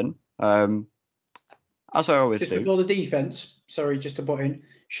defense then. As I always Just do. before the defense, sorry, just to put in,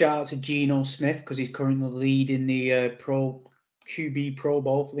 shout out to Geno Smith because he's currently leading the QB Pro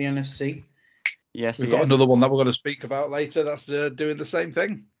Bowl for the NFC. Yes, we've got another one that we're going to speak about later that's doing the same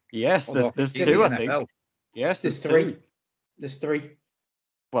thing. Yes, there's two, I think. Yes, there's three. There's three.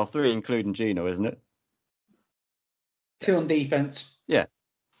 Well, three including Geno, isn't it? Two on defense. Yeah.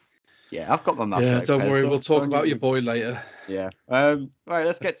 Yeah, I've got my math right. Don't worry, we'll talk about your boy later. Yeah. Right,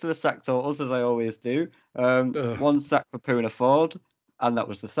 let's get to the sack totals as I always do. One sack for Poona Ford, and that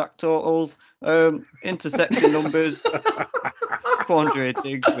was the sack totals. Interception numbers. Quandre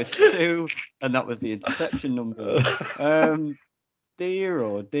Diggs with 2, and that was the interception numbers. Dear,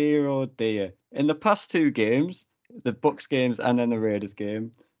 oh dear, oh dear. In the past 2 games, the Bucs games and then the Raiders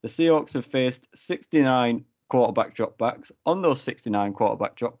game, the Seahawks have faced 69 quarterback dropbacks. On those 69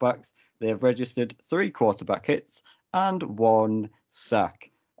 quarterback dropbacks, they have registered 3 quarterback hits and 1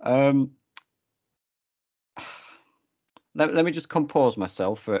 sack. Let me just compose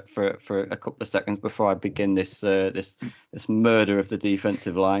myself for a couple of seconds before I begin this murder of the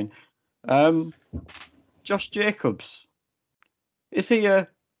defensive line. Josh Jacobs, is he a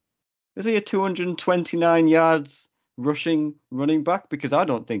 229 yards rushing running back? Because I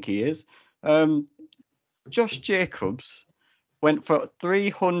don't think he is. Josh Jacobs went for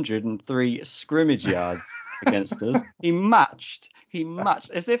 303 scrimmage yards against us. He matched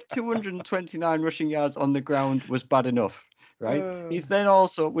as if 229 rushing yards on the ground was bad enough, right? We've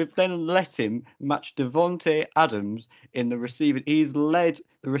then let him match Devontae Adams in the receiving. He's led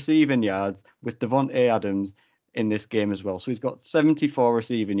the receiving yards with Devontae Adams in this game as well. So he's got 74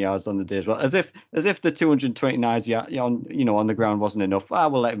 receiving yards on the day as well. As if the 229 on the ground wasn't enough. I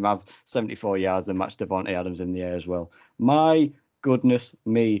will let him have 74 yards and match Devontae Adams in the air as well. My goodness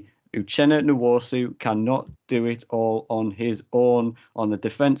me. Uchenna Nwosu cannot do it all on his own on the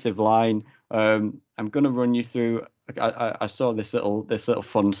defensive line. I'm going to run you through. I saw this little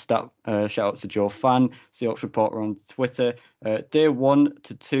fun stat. Shout out to Joe Fan, Seahawks reporter on Twitter. Day 1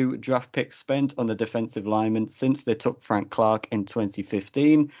 to 2 draft picks spent on the defensive linemen since they took Frank Clark in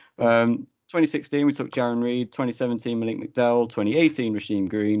 2015. 2016, we took Jaron Reed. 2017, Malik McDowell. 2018, Rasheem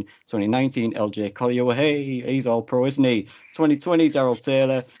Green. 2019, LJ Collier. Hey, he's all pro, isn't he? 2020, Darrell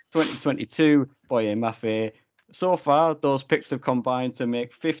Taylor. 2022, Boye Mafe. So far, those picks have combined to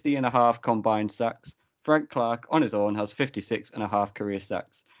make 50.5 combined sacks. Frank Clark, on his own, has 56.5 career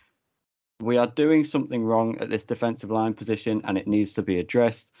sacks. We are doing something wrong at this defensive line position, and it needs to be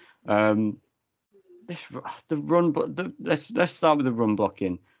addressed. Let's start with the run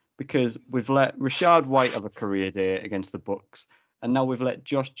blocking. Because we've let Rachaad White have a career day against the Bucs, and now we've let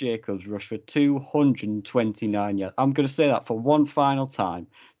Josh Jacobs rush for 229 yards. I'm going to say that for one final time.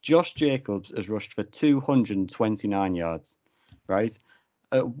 Josh Jacobs has rushed for 229 yards, right?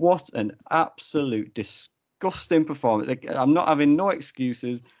 What an absolute disgusting performance. Like, I'm not having no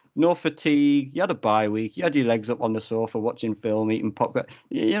excuses, no fatigue. You had a bye week. You had your legs up on the sofa watching film, eating popcorn.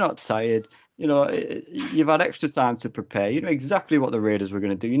 You're not tired. You know, you've had extra time to prepare. You know exactly what the Raiders were going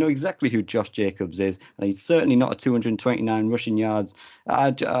to do. You know exactly who Josh Jacobs is. And he's certainly not a 229 rushing yards.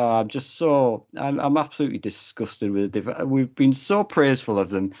 I'm absolutely disgusted with it. We've been so praiseful of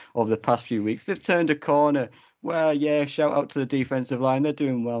them over the past few weeks. They've turned a corner. Well, yeah, shout out to the defensive line. They're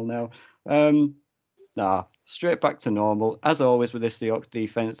doing well now. Straight back to normal. As always with the Seahawks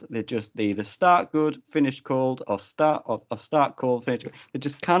defense, they either start good, finish cold, or start cold, finish cold. They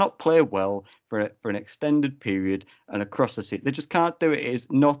just cannot play well for an extended period and across the season. They just can't do it. It is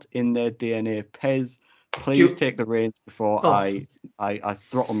not in their DNA. Pez, please take the reins before I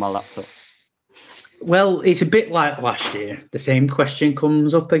throttle my laptop. Well, it's a bit like last year. The same question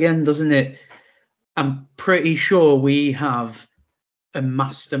comes up again, doesn't it? I'm pretty sure we have a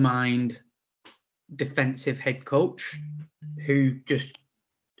mastermind defensive head coach who just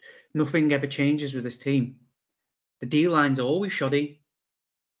nothing ever changes with this team. The D lines are always shoddy.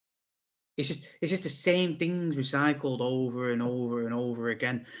 It's just the same things recycled over and over and over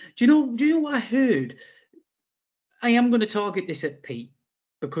again. Do you know what I heard? I am going to target this at Pete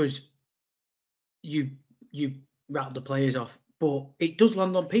because you rattled the players off, but it does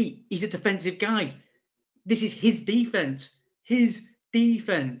land on Pete. He's a defensive guy. This is his defense. His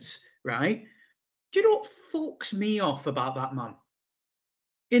defense, right? Do you know what fucks me off about that man?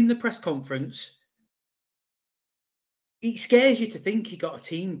 In the press conference, it scares you to think he got a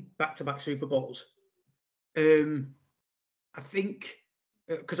team back-to-back Super Bowls. I think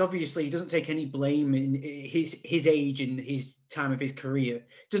because obviously he doesn't take any blame in his age and his time of his career.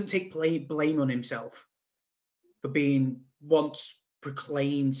 He doesn't take blame on himself for being once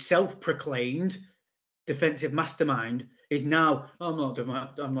self-proclaimed defensive mastermind. Is now I'm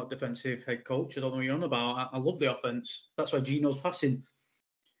not defensive head coach. I don't know what you're on about. I love the offense. That's why Gino's passing.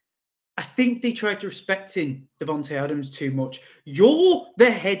 I think they tried to respect Davante Adams too much. You're the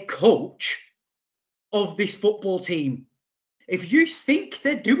head coach of this football team. If you think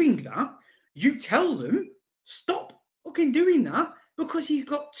they're doing that, you tell them, stop fucking doing that because he's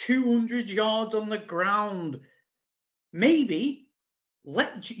got 200 yards on the ground. Maybe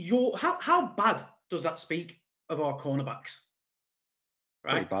how bad does that speak of our cornerbacks?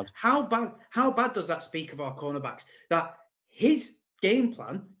 Right? Pretty bad. How bad does that speak of our cornerbacks? That his game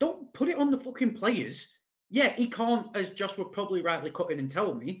plan, don't put it on the fucking players. Yeah, he can't, as Josh would probably rightly cut in and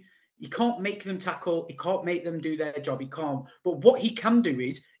tell me, he can't make them tackle. He can't make them do their job. He can't. But what he can do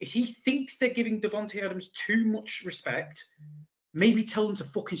is, if he thinks they're giving Davante Adams too much respect, maybe tell them to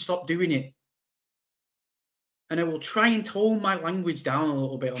fucking stop doing it. And I will try and tone my language down a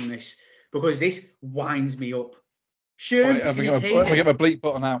little bit on this because this winds me up. Sherman, we get a bleep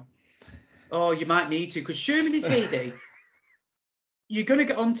button out. Oh, you might need to because Sherman is heyday. You're going to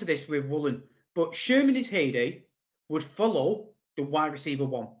get onto this with Woolen, but Sherman is heyday would follow the wide receiver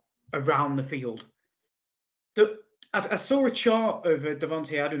one around the field. I saw a chart of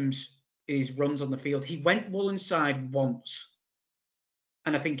Davante Adams, his runs on the field. He went Woolen's side once.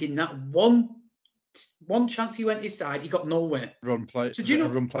 And I think in that one chance he went his side, he got nowhere. Run play. So do you know,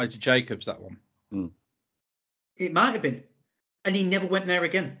 run play to Jacobs, that one? It might have been. And he never went there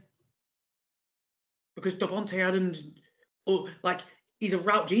again. Because Davante Adams, he's a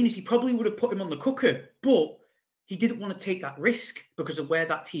route genius. He probably would have put him on the cooker, but he didn't want to take that risk because of where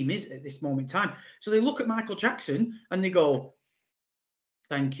that team is at this moment in time. So they look at Michael Jackson and they go,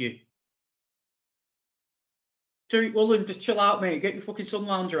 thank you. Tariq Woolen, just chill out, mate. Get your fucking sun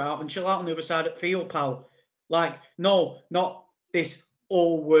lounger out and chill out on the other side of the field, pal. No, not this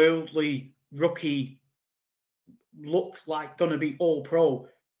all-worldly rookie looks like going to be all-pro.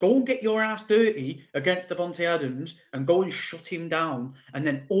 Go and get your ass dirty against Davante Adams and go and shut him down. And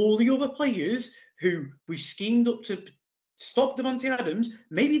then all the other players who we schemed up to stop Davante Adams,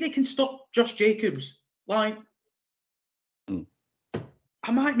 maybe they can stop Josh Jacobs.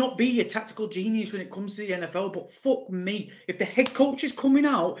 I might not be a tactical genius when it comes to the NFL, but fuck me. If the head coach is coming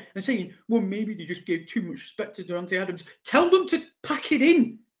out and saying, well, maybe they just gave too much respect to Davante Adams, tell them to pack it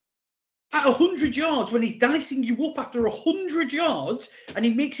in. At 100 yards, when he's dicing you up after 100 yards and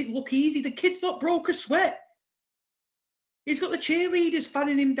he makes it look easy, the kid's not broke a sweat. He's got the cheerleaders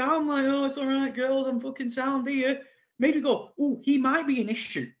fanning him down like, oh, it's all right, girls, I'm fucking sound here. Maybe go, oh, he might be an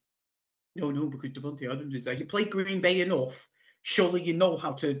issue. No, because Davante Adams is there. You play Green Bay enough. Surely you know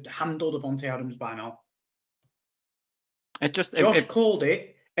how to handle Davante Adams by now. Josh called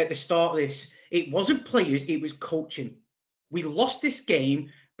it at the start of this. It wasn't players, it was coaching. We lost this game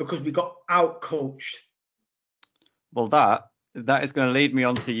because we got out-coached. Well, that is going to lead me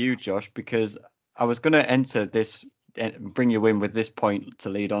on to you, Josh, because I was going to enter this and bring you in with this point to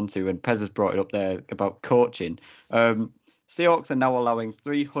lead on to, and Pez has brought it up there about coaching. Seahawks are now allowing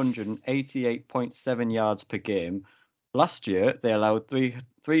 388.7 yards per game. Last year, they allowed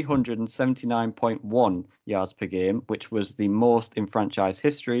 379.1 yards per game, which was the most in franchise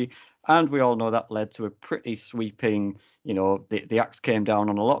history. And we all know that led to a pretty sweeping, the axe came down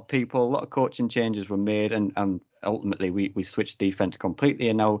on a lot of people, a lot of coaching changes were made, and ultimately we switched defense completely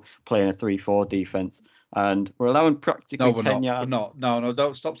and now playing a 3-4 defense. And we're allowing practically 10 yards. No,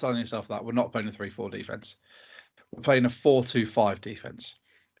 don't stop telling yourself that. We're not playing a 3-4 defense. We're playing a 4-2-5 defense.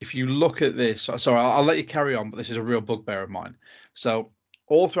 If you look at this, sorry, I'll let you carry on, but this is a real bugbear of mine. So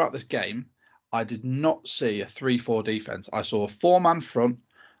all throughout this game, I did not see a 3-4 defense. I saw a 4-man front.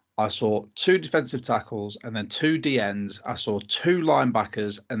 I saw 2 defensive tackles and then 2 DNs. I saw 2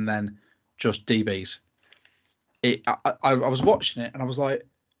 linebackers and then just DBs. I was watching it and I was like,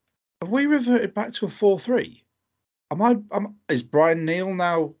 have we reverted back to a 4-3? Is Brian Neal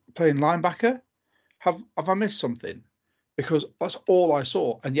now playing linebacker? Have I missed something? Because that's all I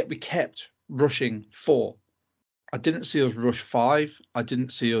saw, and yet we kept rushing 4. I didn't see us rush 5. I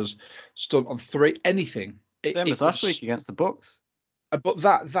didn't see us stunt on 3. Anything. Same as last week against the Bucks. But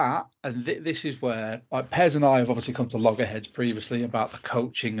this is where Pez and I have obviously come to loggerheads previously about the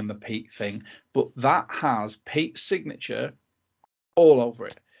coaching and the Pete thing, but that has Pete's signature all over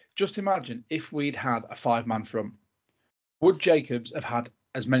it. Just imagine if we'd had a 5-man front. Would Jacobs have had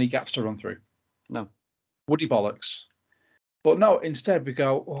as many gaps to run through? No. Would he bollocks? But no, instead we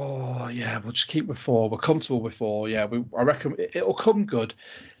go, oh, yeah, we'll just keep with 4. We're comfortable with 4. Yeah, I reckon it'll come good.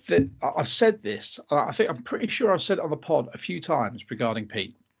 I've said this. I'm pretty sure I've said it on the pod a few times regarding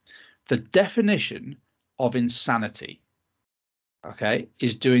Pete. The definition of insanity, okay,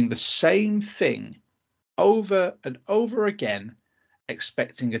 is doing the same thing over and over again,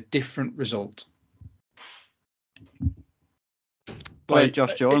 expecting a different result. Playing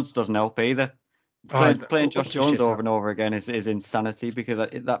Josh Jones doesn't help either. Playing Josh Jones over and over again is insanity, because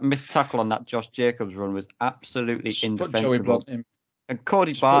that missed tackle on that Josh Jacobs run was absolutely indefensible. And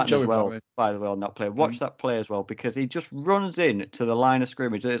Cody Barton as well, by the way, on that play. Watch that play as well, because he just runs in to the line of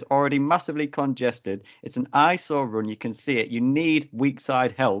scrimmage. It's already massively congested. It's an ISO run. You can see it. You need weak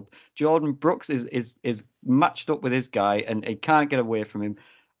side help. Jordan Brooks is matched up with his guy, and he can't get away from him.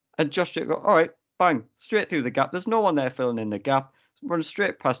 And Josh Jacobs, all right, bang, straight through the gap. There's no one there filling in the gap. Run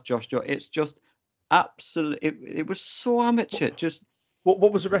straight past Josh Jacobs. It's just absolutely. It was so amateur. Just.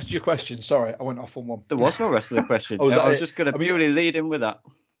 What was the rest of your question? Sorry, I went off on one. There was no rest of the question. I was just going to purely lead in with that.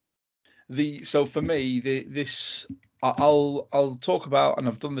 So for me, I'll talk about, and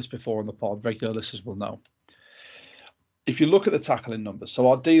I've done this before on the pod. Regular listeners will know. If you look at the tackling numbers, so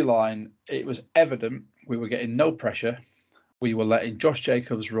our D line, it was evident we were getting no pressure. We were letting Josh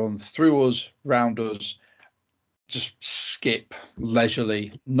Jacobs run through us, round us, just skip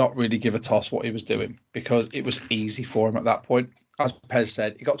leisurely, not really give a toss what he was doing, because it was easy for him at that point. As Pez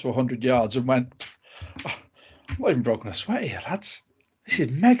said, he got to 100 yards and went, oh, I'm not even broken a sweat here, lads. This is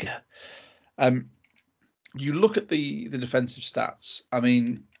mega. You look at the defensive stats. I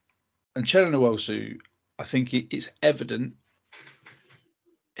mean, and Uchenna Nwosu, I think it's evident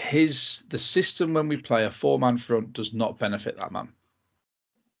the system when we play a 4-man front does not benefit that man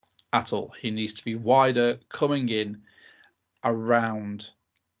at all. He needs to be wider, coming in around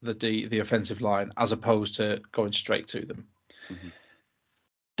the offensive line as opposed to going straight to them. Mm-hmm.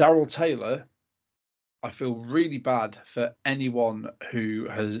 Darrell Taylor, I feel really bad for anyone who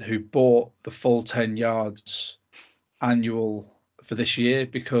bought the full 10 yards annual for this year,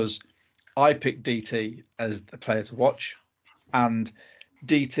 because I picked DT as the player to watch, and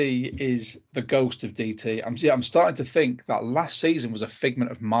DT is the ghost of DT. I'm starting to think that last season was a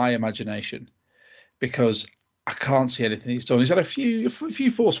figment of my imagination, because I can't see anything he's done. He's had a few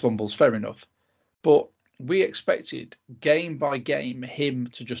forced fumbles, fair enough, but we expected game by game him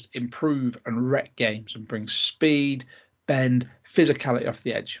to just improve and wreck games and bring speed, bend, physicality off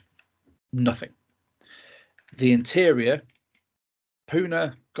the edge. Nothing. The interior,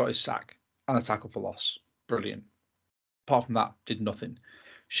 Poona got his sack and a tackle for loss. Brilliant. Apart from that, did nothing.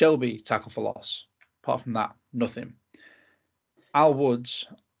 Shelby, tackle for loss. Apart from that, nothing. Al Woods,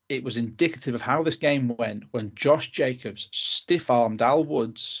 it was indicative of how this game went when Josh Jacobs stiff-armed Al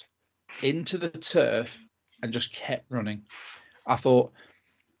Woods into the turf and just kept running. I thought,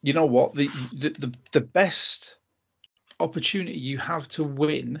 you know what? The best opportunity you have to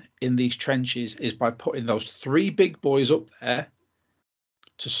win in these trenches is by putting those 3 big boys up there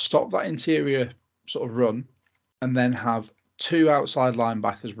to stop that interior sort of run, and then have 2 outside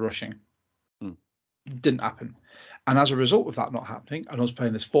linebackers rushing. Didn't happen. And as a result of that not happening, and us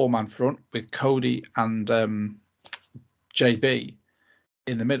playing this 4-man front with Cody and JB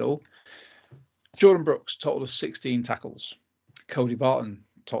in the middle, Jordan Brooks, total of 16 tackles. Cody Barton,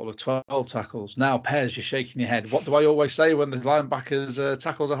 total of 12 tackles. Now, Pez, you're shaking your head. What do I always say when the linebackers'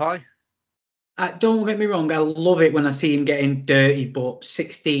 tackles are high? Don't get me wrong. I love it when I see him getting dirty, but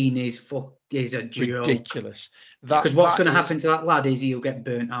 16 is a joke. Ridiculous. Because what's going to happen to that lad is he'll get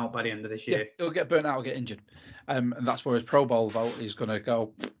burnt out by the end of this year. Yeah, he'll get burnt out, he'll get injured. And that's where his Pro Bowl vote is going to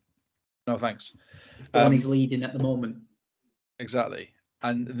go, no thanks. The one he's leading at the moment. Exactly.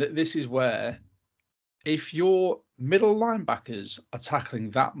 And this is where, if your middle linebackers are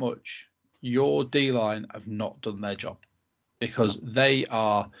tackling that much, your D-line have not done their job, because they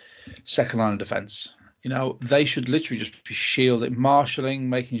are second line of defense. They should literally just be shielding, marshalling,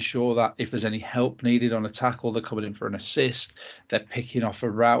 making sure that if there's any help needed on a tackle, they're coming in for an assist. They're picking off a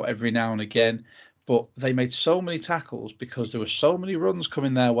route every now and again. But they made so many tackles because there were so many runs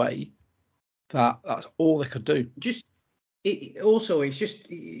coming their way that's all they could do. It was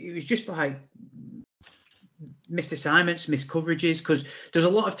just like missed assignments, missed coverages, because there's a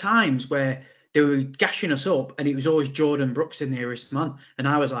lot of times where they were gashing us up and it was always Jordan Brooks in the nearest man. And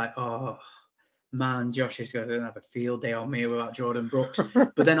I was like, oh, man, Josh is going to have a field day on me without Jordan Brooks.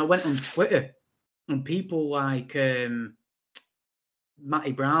 But then I went on Twitter and people like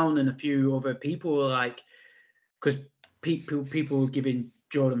Matty Brown and a few other people were like, because people were giving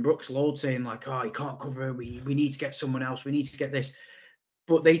Jordan Brooks loads saying like, oh, he can't cover, we need to get someone else, we need to get this.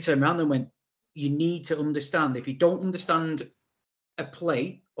 But they turned around and went, you need to understand, if you don't understand a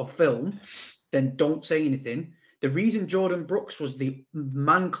play or film, then don't say anything. The reason Jordan Brooks was the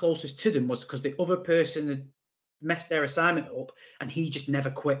man closest to them was because the other person had messed their assignment up and he just never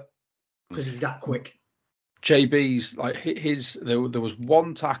quit because he's that quick. JB's like there was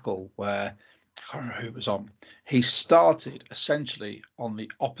one tackle where I can't remember who it was on. He started essentially on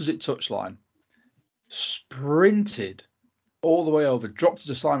the opposite touchline, sprinted all the way over, dropped his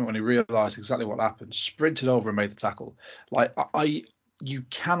assignment when he realised exactly what happened, sprinted over and made the tackle. Like you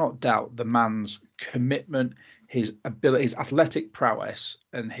cannot doubt the man's commitment, his ability, his athletic prowess,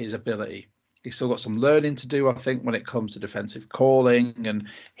 and his ability. He's still got some learning to do, I think, when it comes to defensive calling and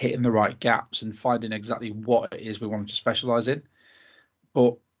hitting the right gaps and finding exactly what it is we want him to specialise in.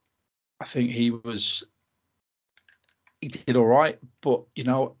 But I think he did all right. But,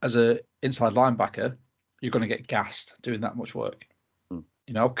 as an inside linebacker, you're going to get gassed doing that much work.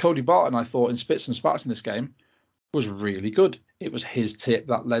 Cody Barton, I thought, in spits and spats in this game, was really good. It was his tip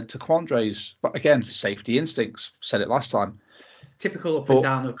that led to Quandre's. But again, safety instincts. Said it last time. Typical up and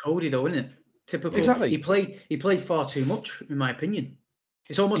down of Cody, though, isn't it? Typical. Exactly. He played far too much, in my opinion.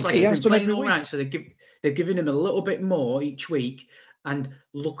 It's almost like he has he's been done playing every all right, so they're giving him a little bit more each week. And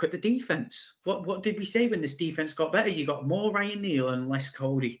look at the defense. What did we say when this defense got better? You got more Ryan Neal and less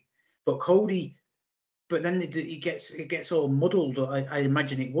Cody. But then it gets all muddled. I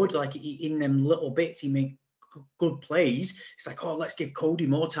imagine it would. Like in them little bits, he make good plays. It's like, oh, let's give Cody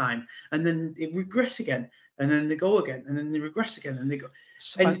more time, and then it regress again, and then they go again, and then they regress again, and they go.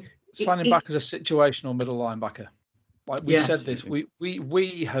 Signing back as a situational middle linebacker. Like we said this,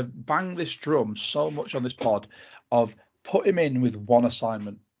 we have banged this drum so much on this pod of put him in with one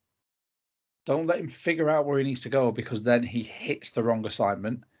assignment. Don't let him figure out where he needs to go because then he hits the wrong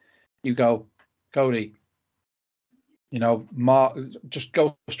assignment. You go, Cody, Mark, just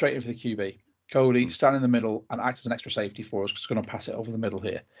go straight in for the QB. Cody, stand in the middle and act as an extra safety for us because we're going to pass it over the middle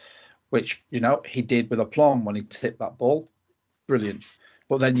here, which, he did with aplomb when he tipped that ball. Brilliant.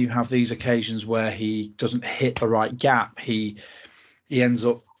 But then you have these occasions where he doesn't hit the right gap. He ends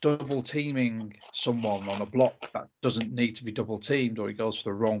up double teaming someone on a block that doesn't need to be double teamed, or he goes for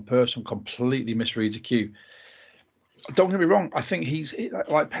the wrong person, completely misreads a cue. Don't get me wrong. I think he's,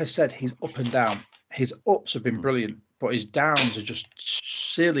 like Pez said, he's up and down. His ups have been brilliant, but his downs are just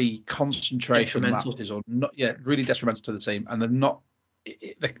silly concentration lapses, or not yet really detrimental to the team, and they're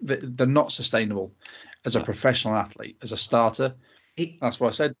not sustainable as a professional athlete, as a starter. That's what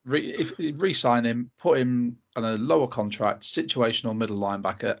I said. If re-sign him, put him on a lower contract, situational middle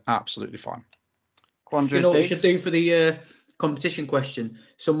linebacker, absolutely fine. You know what we should do for the competition question?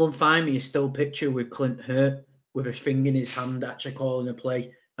 Someone find me a still picture with Clint Hurt with a finger in his hand actually calling a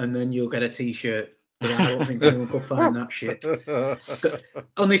play, and then you'll get a T-shirt. But I don't think anyone could find that shit.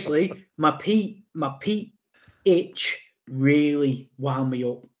 Honestly, my Pete itch really wound me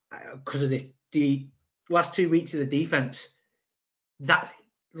up because of the last 2 weeks of the defense. That,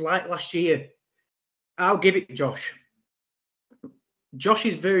 like last year, I'll give it to Josh.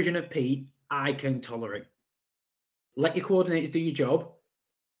 Josh's version of Pete, I can tolerate. Let your coordinators do your job.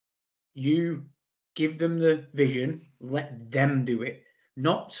 You give them the vision. Let them do it.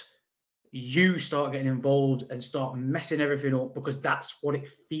 Not you start getting involved and start messing everything up, because that's what it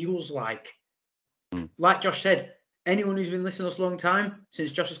feels like. Like Josh said, anyone who's been listening to us a long time,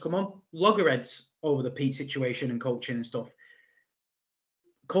 since Josh has come on, loggerheads over the Pete situation and coaching and stuff.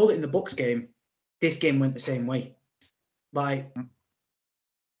 Called it in the Bucks game. This game went the same way. Like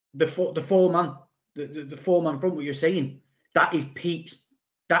the four-man front, what you're saying, that is Pete's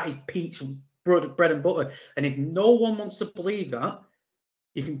bread and butter. And if no one wants to believe that,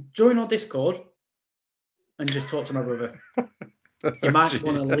 you can join our Discord and just talk to my brother. You might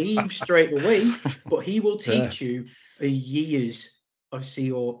want to leave straight away, but he will teach you years of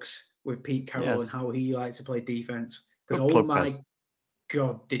Seahawks with Pete Carroll and how he likes to play defense. Because oh my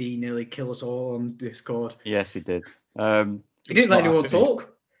God, did he nearly kill us all on Discord? Yes, he did. He didn't let not anyone happy.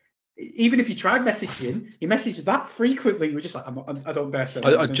 talk. Even if you tried messaging, he messaged that frequently. We're just like, I don't dare say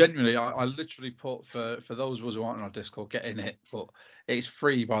I anything. genuinely, I literally put for those of us who aren't on our Discord, get in it. But it's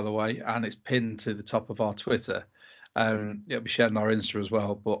free, by the way, and it's pinned to the top of our Twitter. It'll be shared on our Insta as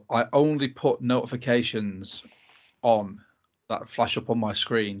well. But I only put notifications on that flash up on my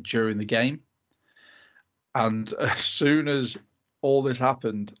screen during the game. And as soon as all this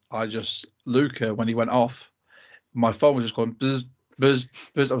happened, Luca, when he went off, my phone was just going buzz, buzz,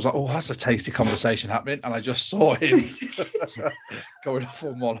 buzz. I was like, oh, that's a tasty conversation happening. And I just saw him going off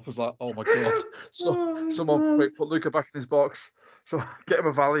on one. I was like, oh my God. So someone quick put Luca back in his box. So get him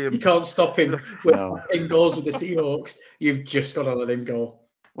a Valium. You can't stop him when No. he goes with the Seahawks. You've just got to let him go.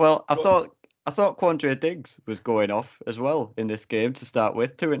 Well, I thought Quandre Diggs was going off as well in this game to start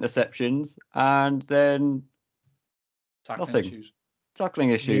with. 2 interceptions and then nothing.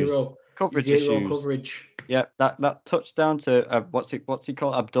 Tackling issues. Zero. Coverage Zero issues. coverage. Yeah, that touchdown to what's he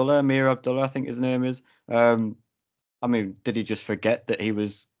called? Amir Abdullah, I think his name is. I mean, did he just forget that he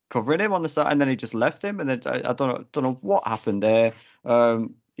was covering him on the side, and then he just left him? And then I don't know what happened there.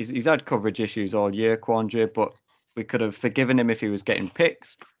 He's had coverage issues all year, Quandre, but we could have forgiven him if he was getting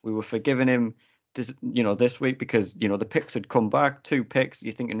picks. We were forgiving him this week because the picks had come back, 2 picks.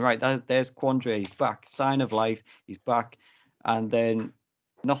 You're thinking, right, there's Quandre, he's back, sign of life, he's back, and then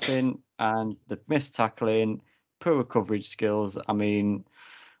nothing, and the missed tackling, poor coverage skills. I mean,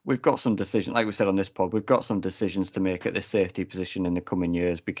 we've got some decisions, like we said on this pod, we've got some decisions to make at this safety position in the coming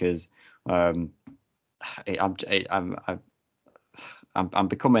years because I'm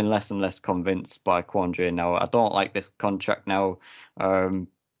becoming less and less convinced by Quandre now. I don't like this contract now. I'm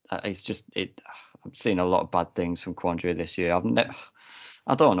seeing a lot of bad things from Quandre this year.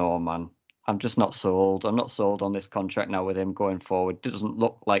 I don't know, man. I'm just not sold. I'm not sold on this contract now with him going forward. It doesn't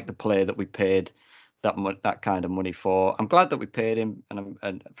look like the player that we paid that kind of money for. I'm glad that we paid him,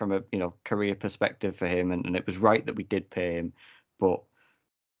 and from a career perspective for him, and it was right that we did pay him. But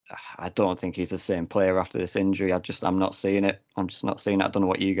I don't think he's the same player after this injury. I'm not seeing it. I'm just not seeing it. I don't know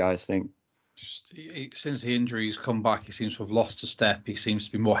what you guys think. Since the injury's come back, he seems to have lost a step. He seems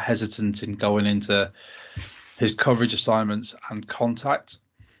to be more hesitant in going into his coverage assignments and contact.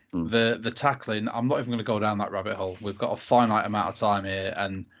 The tackling, I'm not even going to go down that rabbit hole. We've got a finite amount of time here,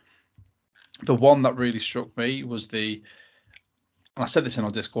 and the one that really struck me was and I said this in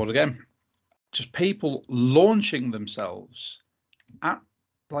our Discord again, just people launching themselves at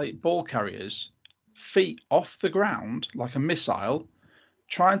like ball carriers, feet off the ground like a missile,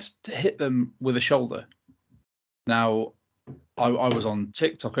 trying to hit them with a shoulder. Now, I was on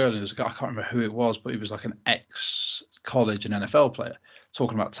TikTok earlier. There's a guy, I can't remember who it was, but he was like an ex-college and NFL player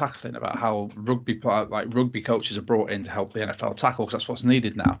talking about tackling, about how rugby coaches are brought in to help the NFL tackle because that's what's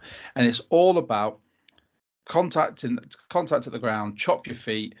needed now. And it's all about contact at the ground, chop your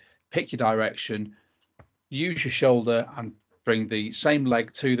feet, pick your direction, use your shoulder, and bring the same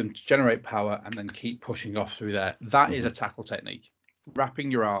leg to them to generate power, and then keep pushing off through there. That is a tackle technique. Wrapping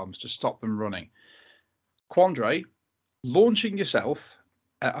your arms to stop them running. Quandre, launching yourself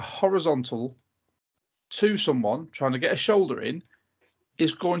at a horizontal to someone trying to get a shoulder in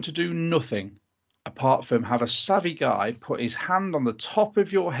is going to do nothing apart from have a savvy guy put his hand on the top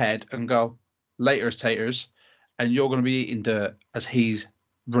of your head and go, later taters, and you're going to be eating dirt as he's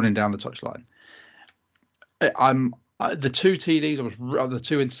running down the touchline. The 2 TDs, the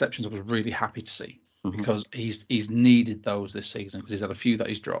 2 interceptions, I was really happy to see because he's needed those this season because he's had a few that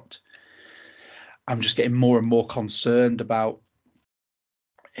he's dropped. I'm just getting more and more concerned about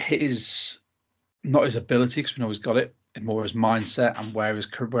not his ability, because we know he's got it, and more his mindset and where his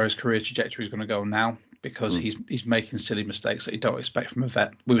career trajectory is going to go now, because he's making silly mistakes that you don't expect from a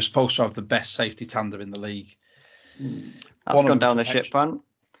vet. We were supposed to have the best safety tandem in the league. That's gone down the ship pan.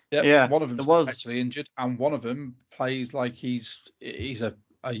 Yeah, one of them was actually injured, and one of them plays like he's a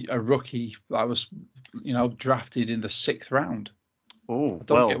rookie that was drafted in the 6th round. Oh, I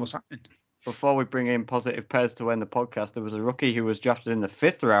don't get what's happening. Before we bring in Positive Pez to end the podcast, there was a rookie who was drafted in the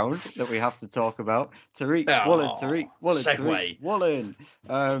 5th round that we have to talk about. Tariq Woolen.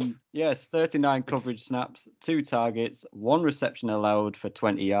 Yes, 39 coverage snaps, 2 targets, 1 reception allowed for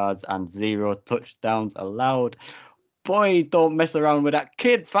 20 yards, and 0 touchdowns allowed. Boy, don't mess around with that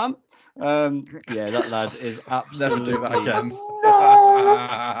kid, fam. That lad is absolutely... Never do that again.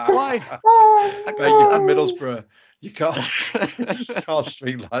 Why? You're from Middlesbrough. You can't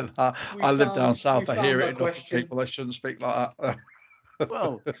speak like that. I live down south. I hear it enough from people that shouldn't speak like that.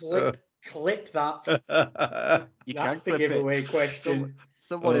 Well, clip that. You That's can the clip giveaway it. question.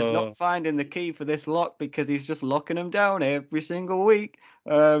 someone is not finding the key for this lock because he's just locking them down every single week.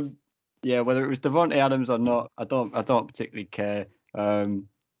 Yeah, whether it was Davante Adams or not, I don't particularly care.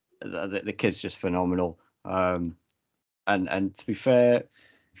 The kid's just phenomenal. And to be fair,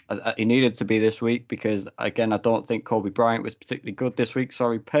 he needed to be this week because, again, I don't think Kobe Bryant was particularly good this week.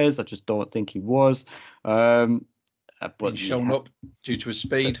 Sorry, Pez, I just don't think he was. But shown up due to his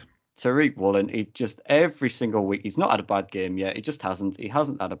speed. Tariq Woolen, he just every single week, he's not had a bad game yet. He just hasn't. He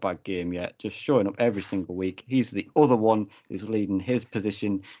hasn't had a bad game yet. Just showing up every single week. He's the other one who's leading his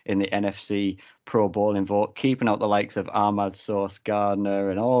position in the NFC Pro Bowling vote, keeping out the likes of Ahmad Sauce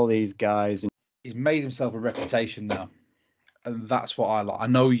Gardner and all these guys. He's made himself a reputation now. And that's what I like. I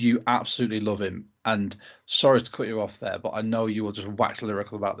know you absolutely love him. And sorry to cut you off there, but I know you will just wax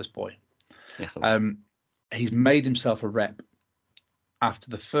lyrical about this boy. Yes. He's made himself a rep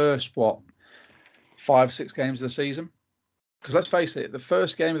after the first, 5-6 games of the season? Because let's face it, the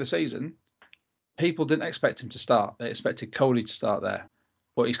first game of the season, people didn't expect him to start. They expected Coley to start there.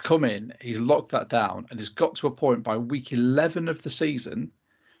 But he's come in, he's locked that down, and he's got to a point by week 11 of the season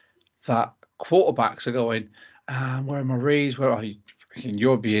that quarterbacks are going, where are my reads? Where are you?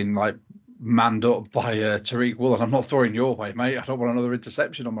 You're being like manned up by Tariq Woolen. I'm not throwing your way, mate. I don't want another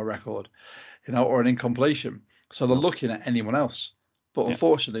interception on my record, or an incompletion. So they're looking at anyone else. But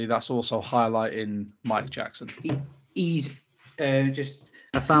unfortunately, that's also highlighting Mike Jackson. He's I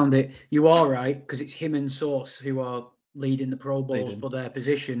found it. You are right, because it's him and Sauce who are leading the Pro Bowls for their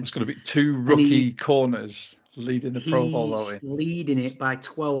position. It's going to be two rookie corners leading the Pro Bowl, He's leading it by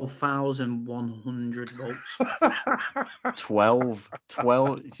 12,100 votes. 12.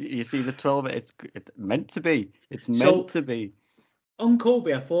 You see the 12? It's meant to be. It's meant to be. On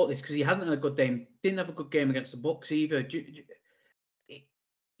Kobe, I thought this because he hadn't had a good game. Didn't have a good game against the Bucs either.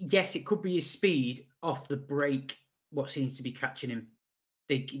 Yes, it could be his speed off the break. What seems to be catching him.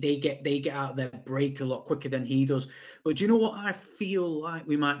 They get out of their break a lot quicker than he does. But do you know what I feel like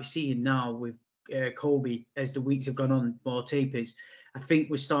we might be seeing now with Kobe as the weeks have gone on, more tape is? I think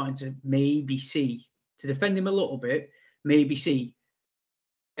we're starting to maybe see, to defend him a little bit, maybe see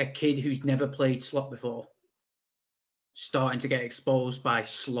a kid who's never played slot before starting to get exposed by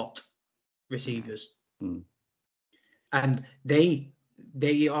slot receivers. And they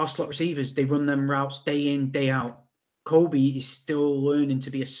are slot receivers. They run them routes day in, day out. Kobe is still learning to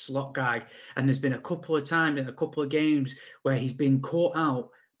be a slot guy. And there's been a couple of times in a couple of games where he's been caught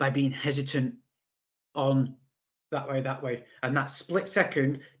out by being hesitant on that way. And that split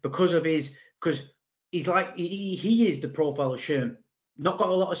second, because he's like, he is the profile of Sherm. Not got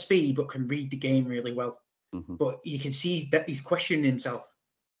a lot of speed, but can read the game really well. But you can see that he's questioning himself.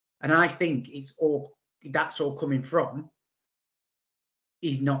 And I think that's all coming from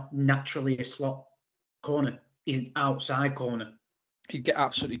he's not naturally a slot corner. He's an outside corner. He'd get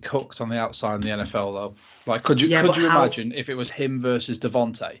absolutely cooked on the outside in the NFL, though. Like, could you imagine if it was him versus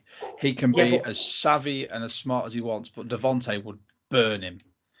Davante? He can be as savvy and as smart as he wants, but Davante would burn him.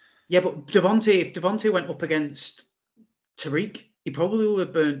 Yeah, but if Davante went up against Tariq, he probably would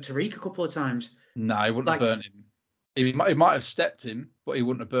have burnt Tariq a couple of times. No, he wouldn't have burnt him. He might have stepped him, but he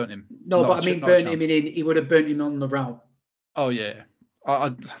wouldn't have burnt him. No, but I mean, burnt him in. He would have burnt him on the route. Oh yeah. All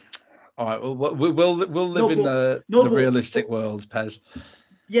right. Well, we'll live in the realistic world, Pez.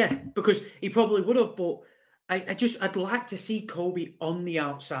 Yeah, because he probably would have. But I'd like to see Kobe on the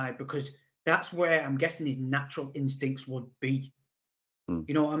outside because that's where I'm guessing his natural instincts would be.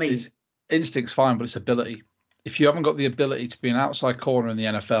 You know what I mean? His instinct's fine, but it's ability. If you haven't got the ability to be an outside corner in the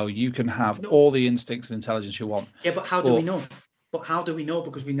NFL, you can have all the instincts and intelligence you want. Yeah, but how do we know?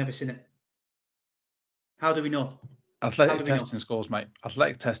 Because we've never seen it. How do we know? Athletic testing scores, mate.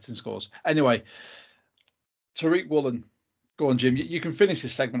 Athletic testing scores. Anyway, Tariq Woolen. Go on, Jim. You can finish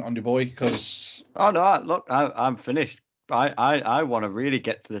this segment on your boy because... Oh, no, look, I'm finished. I want to really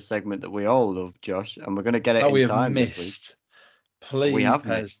get to the segment that we all love, Josh, and we're going to get it in time. We have missed. Please, we have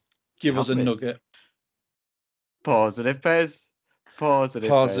Pez, give us a nugget. Positive, Pez. Positive,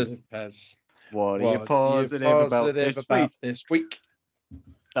 Pez. What are you positive about this week?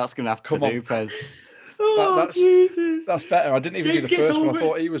 That's going to have to do, Pez. That's Jesus. That's better. I didn't even do the first one. I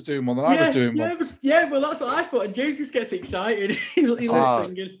thought he was doing one than I was doing one. Well, that's what I thought. And James just gets excited. He was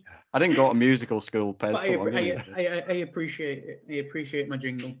singing. I didn't go to musical school, Pez. I appreciate it. I appreciate my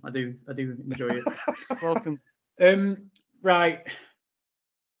jingle. I do enjoy it. Welcome. Right.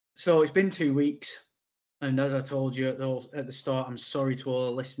 So it's been 2 weeks. And as I told you at the start, I'm sorry to all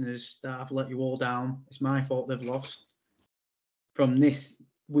the listeners that I've let you all down. It's my fault they've lost. From this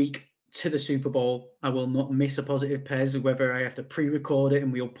week to the Super Bowl, I will not miss a positive Pez, whether I have to pre-record it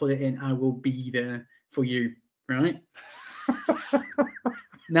and we'll put it in, I will be there for you, right?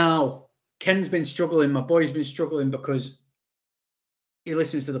 Now, Ken's been struggling. My boy's been struggling because he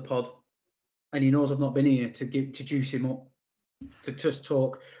listens to the pod and he knows I've not been here to juice him up, to just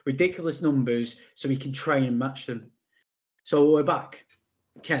talk ridiculous numbers so he can try and match them. So we're back.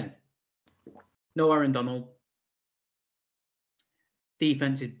 Ken, no Aaron Donald.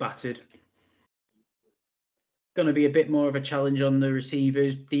 Defense is battered. Going to be a bit more of a challenge on the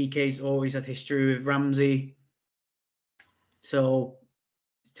receivers. DK's always had history with Ramsey. So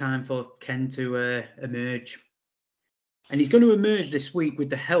it's time for Ken to emerge. And he's going to emerge this week with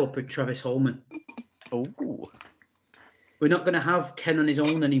the help of Travis Holman. Oh. We're not going to have Ken on his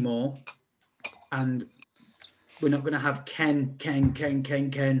own anymore. And we're not going to have Ken,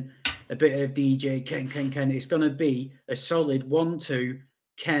 a bit of DJ, Ken. It's going to be a solid 1-2,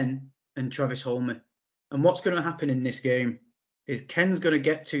 Ken and Travis Holman. And what's going to happen in this game is Ken's going to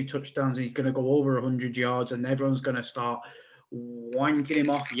get 2 touchdowns and he's going to go over 100 yards and everyone's going to start wanking him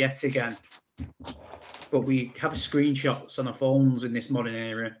off yet again. But we have screenshots on our phones in this modern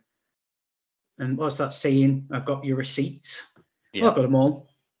era. And what's that saying? I've got your receipts. Yeah. Well, I've got them all.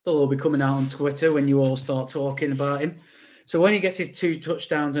 They'll all be coming out on Twitter when you all start talking about him. So when he gets his 2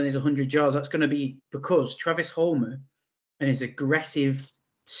 touchdowns and his 100 yards, that's going to be because Travis Holman and his aggressive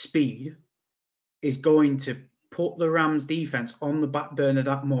speed is going to put the Rams defense on the back burner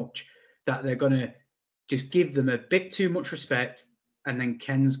that much that they're going to just give them a bit too much respect, and then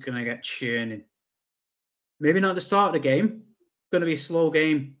Ken's going to get churning. Maybe not at the start of the game. Going to be a slow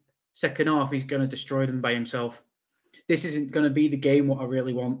game. Second half, he's going to destroy them by himself. This isn't going to be the game what I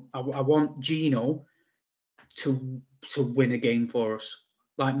really want. I want Gino to win a game for us.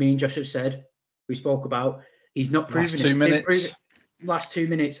 Like me and Josh have said, we spoke about, he's not proven Last 2 minutes. Last 2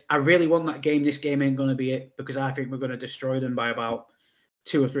 minutes. I really want that game. This game ain't going to be it because I think we're going to destroy them by about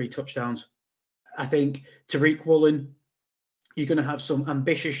 2 or 3 touchdowns. I think Tariq Woolen, you're going to have some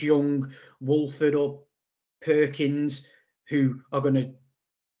ambitious young Wolford or Perkins who are going to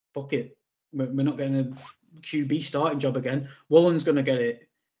fuck it. We're not getting a QB starting job again. Woolen's going to get it.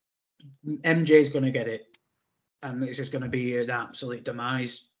 MJ's going to get it. And it's just going to be an absolute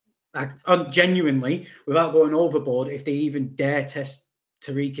demise. Genuinely, without going overboard, if they even dare test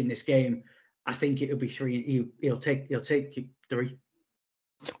Tariq in this game, I think it'll be 3. He'll take 3.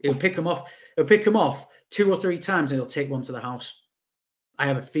 He'll pick him off. He'll pick him off 2 or 3 times, and he'll take one to the house. I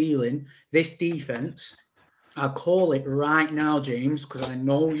have a feeling this defense. I'll call it right now, James, because I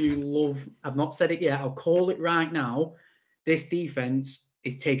know you love. I've not said it yet. I'll call it right now. This defense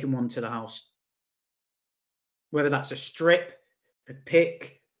is taking one to the house. Whether that's a strip, a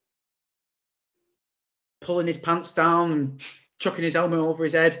pick, pulling his pants down and chucking his helmet over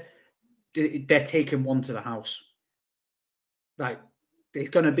his head, they're taking one to the house. Like, it's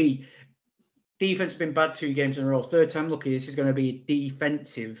going to be... Defense has been bad 2 games in a row. Third time lucky, this is going to be a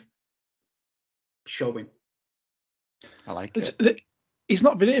defensive showing. I like it. He's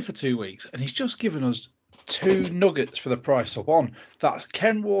not been here for 2 weeks, and he's just given us 2 nuggets for the price of 1. That's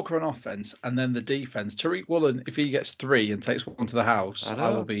Ken Walker on offense, and then the defense. Tariq Woolen, if he gets 3 and takes 1 to the house, I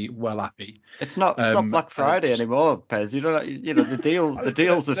will be well happy. It's not Black Friday anymore, Pez. You know the deals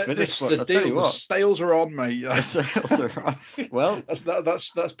are finished. The sales are on, mate. The sales are on. Well, that's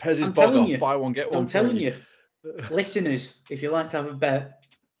Pez's bog off. Buy one get one. I'm telling you, listeners, if you like to have a bet,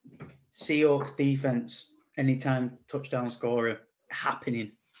 Seahawks defense anytime touchdown scorer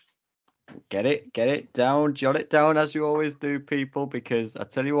happening. Get it down, jot it down as you always do, people, because I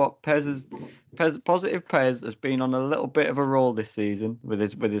tell you what, Positive Pez has been on a little bit of a roll this season with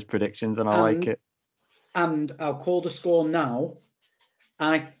his predictions, and I like it. And I'll call the score now.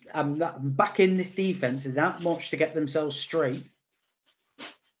 I'm back in this defense that much to get themselves straight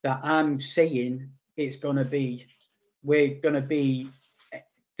that I'm saying we're going to be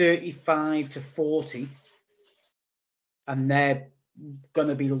 35-40, and they're going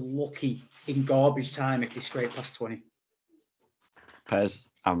to be lucky in garbage time if they scrape past 20. Pez,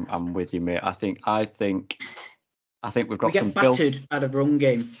 I'm with you, mate. I think we've got some battered by the run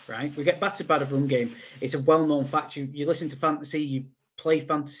game, right? We get battered by the run game. It's a well-known fact. You listen to fantasy, you play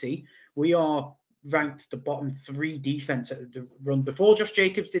fantasy. We are ranked the bottom 3 defense at the run. Before Josh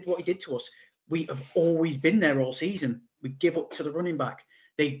Jacobs did what he did to us, we have always been there all season. We give up to the running back.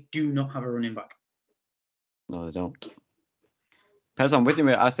 They do not have a running back. No, they don't. Pez, I'm with you,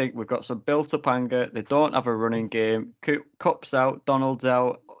 mate. I think we've got some built-up anger. They don't have a running game. Kupp's out, Donald's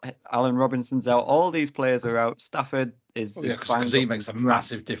out, Allen Robinson's out. All these players are out. Stafford is because he makes a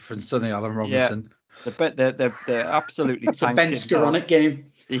massive difference, doesn't he, Allen Robinson? Yeah. They're absolutely tanking. It's a Ben Skowronek game.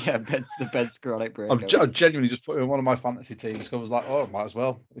 Yeah, the Ben Skronik break. I'm genuinely just putting in one of my fantasy teams because I was like, oh, might as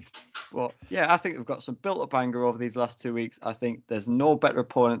well. Well, yeah, I think they've got some built-up anger over these last 2 weeks. I think there's no better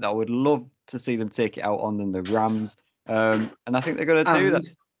opponent that I would love to see them take it out on than the Rams. And I think they're going to do that.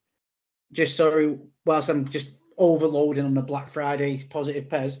 Just sorry, whilst I'm just overloading on the Black Friday positive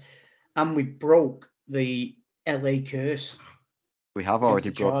Pez, and we broke the LA curse. We have already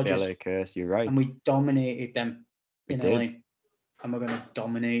broke the LA curse, you're right. And we dominated them in LA. And we're going to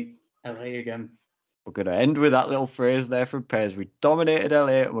dominate LA again. We're going to end with that little phrase there from Pez. We dominated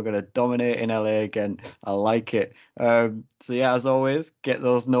LA and we're going to dominate in LA again. I like it. So yeah, as always, get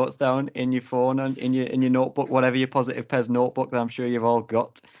those notes down in your phone and in your notebook, whatever your positive Pez notebook that I'm sure you've all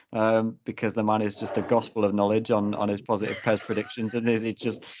got, because the man is just a gospel of knowledge on his positive Pez predictions, and it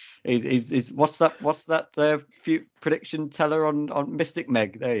just. He's what's that prediction teller on Mystic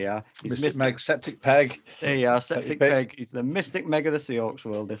Meg? There you are. He's Mystic Meg, Septic Peg. There you are, Septic Peg. He's the Mystic Meg of the Seahawks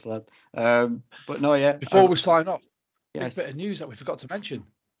world, this lad. But no, yeah. Before we sign off, yes. Big bit of news that we forgot to mention.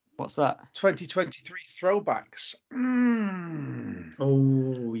 What's that? 2023 throwbacks.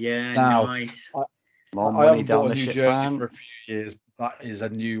 Oh yeah, now, nice. More money down the New ship, Jersey man. for a few years. That is a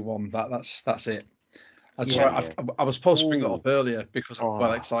new one. That's it. Yeah. I was supposed to bring that up earlier because I'm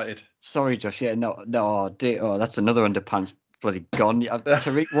well excited. Sorry, Josh. Yeah, no. That's another underpants bloody gone.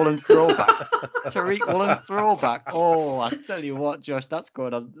 Tariq Woolen throwback. Tariq Woolen throwback. Oh, I tell you what, Josh, that's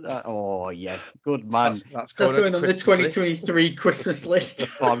going on. Oh yes, good man. That's going on the 2023 Christmas list.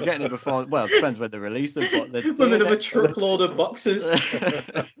 Oh, I'm getting it before. Well, it depends when they release it, but with another truckload of boxes.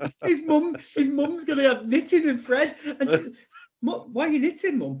 His mum's gonna have knitting and thread. And why are you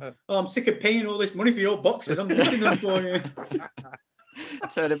knitting, Mum? Oh, I'm sick of paying all this money for your boxes. I'm knitting them for you.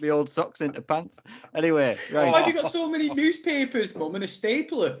 Turning my old socks into pants. Anyway, right. Why have you got so many newspapers, Mum, and a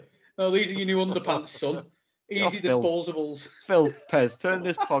stapler? Oh, these are your new underpants, son. Easy disposables. Filth, Pez. Turn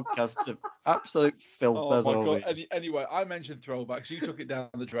this podcast to absolute filth. Oh my God. Anyway, I mentioned throwbacks. You took it down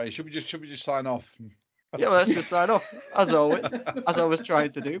the drain. Should we just sign off? Yeah, well, let's just sign off as always, as I was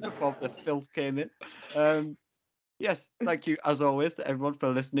trying to do before the filth came in. Yes, thank you as always to everyone for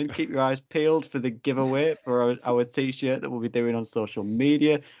listening. Keep your eyes peeled for the giveaway for our t-shirt that we'll be doing on social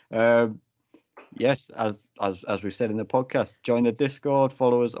media. Yes, as we said in the podcast, join the Discord,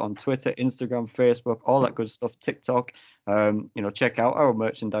 follow us on Twitter, Instagram, Facebook, all that good stuff. TikTok. Check out our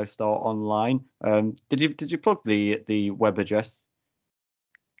merchandise store online. Did you plug the web address?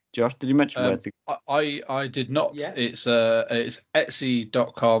 Josh, did you mention where to? I did not. Yeah. It's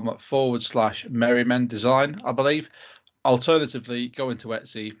etsy.com/Merrymen Design, I believe. Alternatively, go into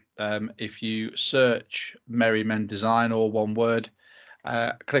Etsy. If you search Merrymen Design, or one word,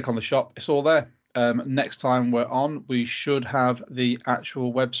 click on the shop. It's all there. Next time we're on, we should have the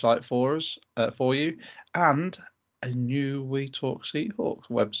actual website for us, for you, and a new We Talk Seahawks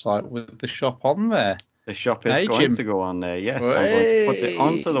website with the shop on there. The shop is going to go on there, yes. I'm going to put it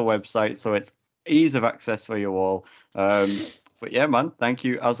onto the website so it's ease of access for you all. But yeah, man, thank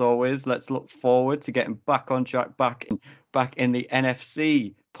you as always. Let's look forward to getting back on track, back in the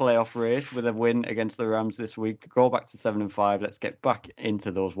NFC playoff race with a win against the Rams this week. To go back to 7-5. Let's get back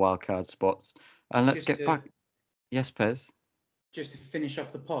into those wildcard spots. And let's get back. Yes, Pez? Just to finish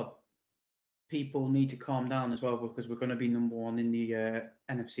off the pod, people need to calm down as well because we're going to be number one in the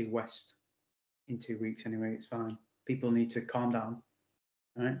NFC West. In 2 weeks anyway, it's fine. People need to calm down.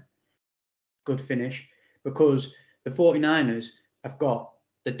 All right? Good finish. Because the 49ers have got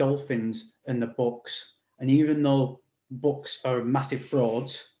the Dolphins and the Bucks. And even though Bucks are massive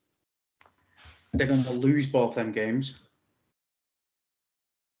frauds, they're going to lose both them games.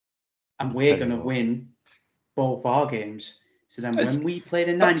 And we're going to win both our games. So then when we play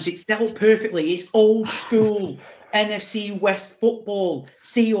the Niners, it's set up perfectly. It's old school NFC West football.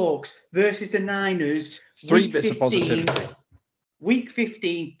 Seahawks versus the Niners. 3 bits of positivity. Week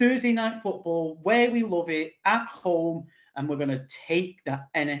 15, Thursday night football, where we love it, at home, and we're going to take that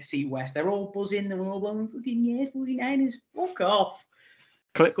NFC West. They're all buzzing. They're all going, fucking yeah, 49ers. Fuck off.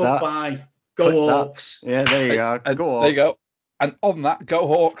 Click Goodbye. that. Go Hawks. Yeah, there you go. Go Hawks. There you go. And on that, go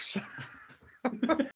Hawks.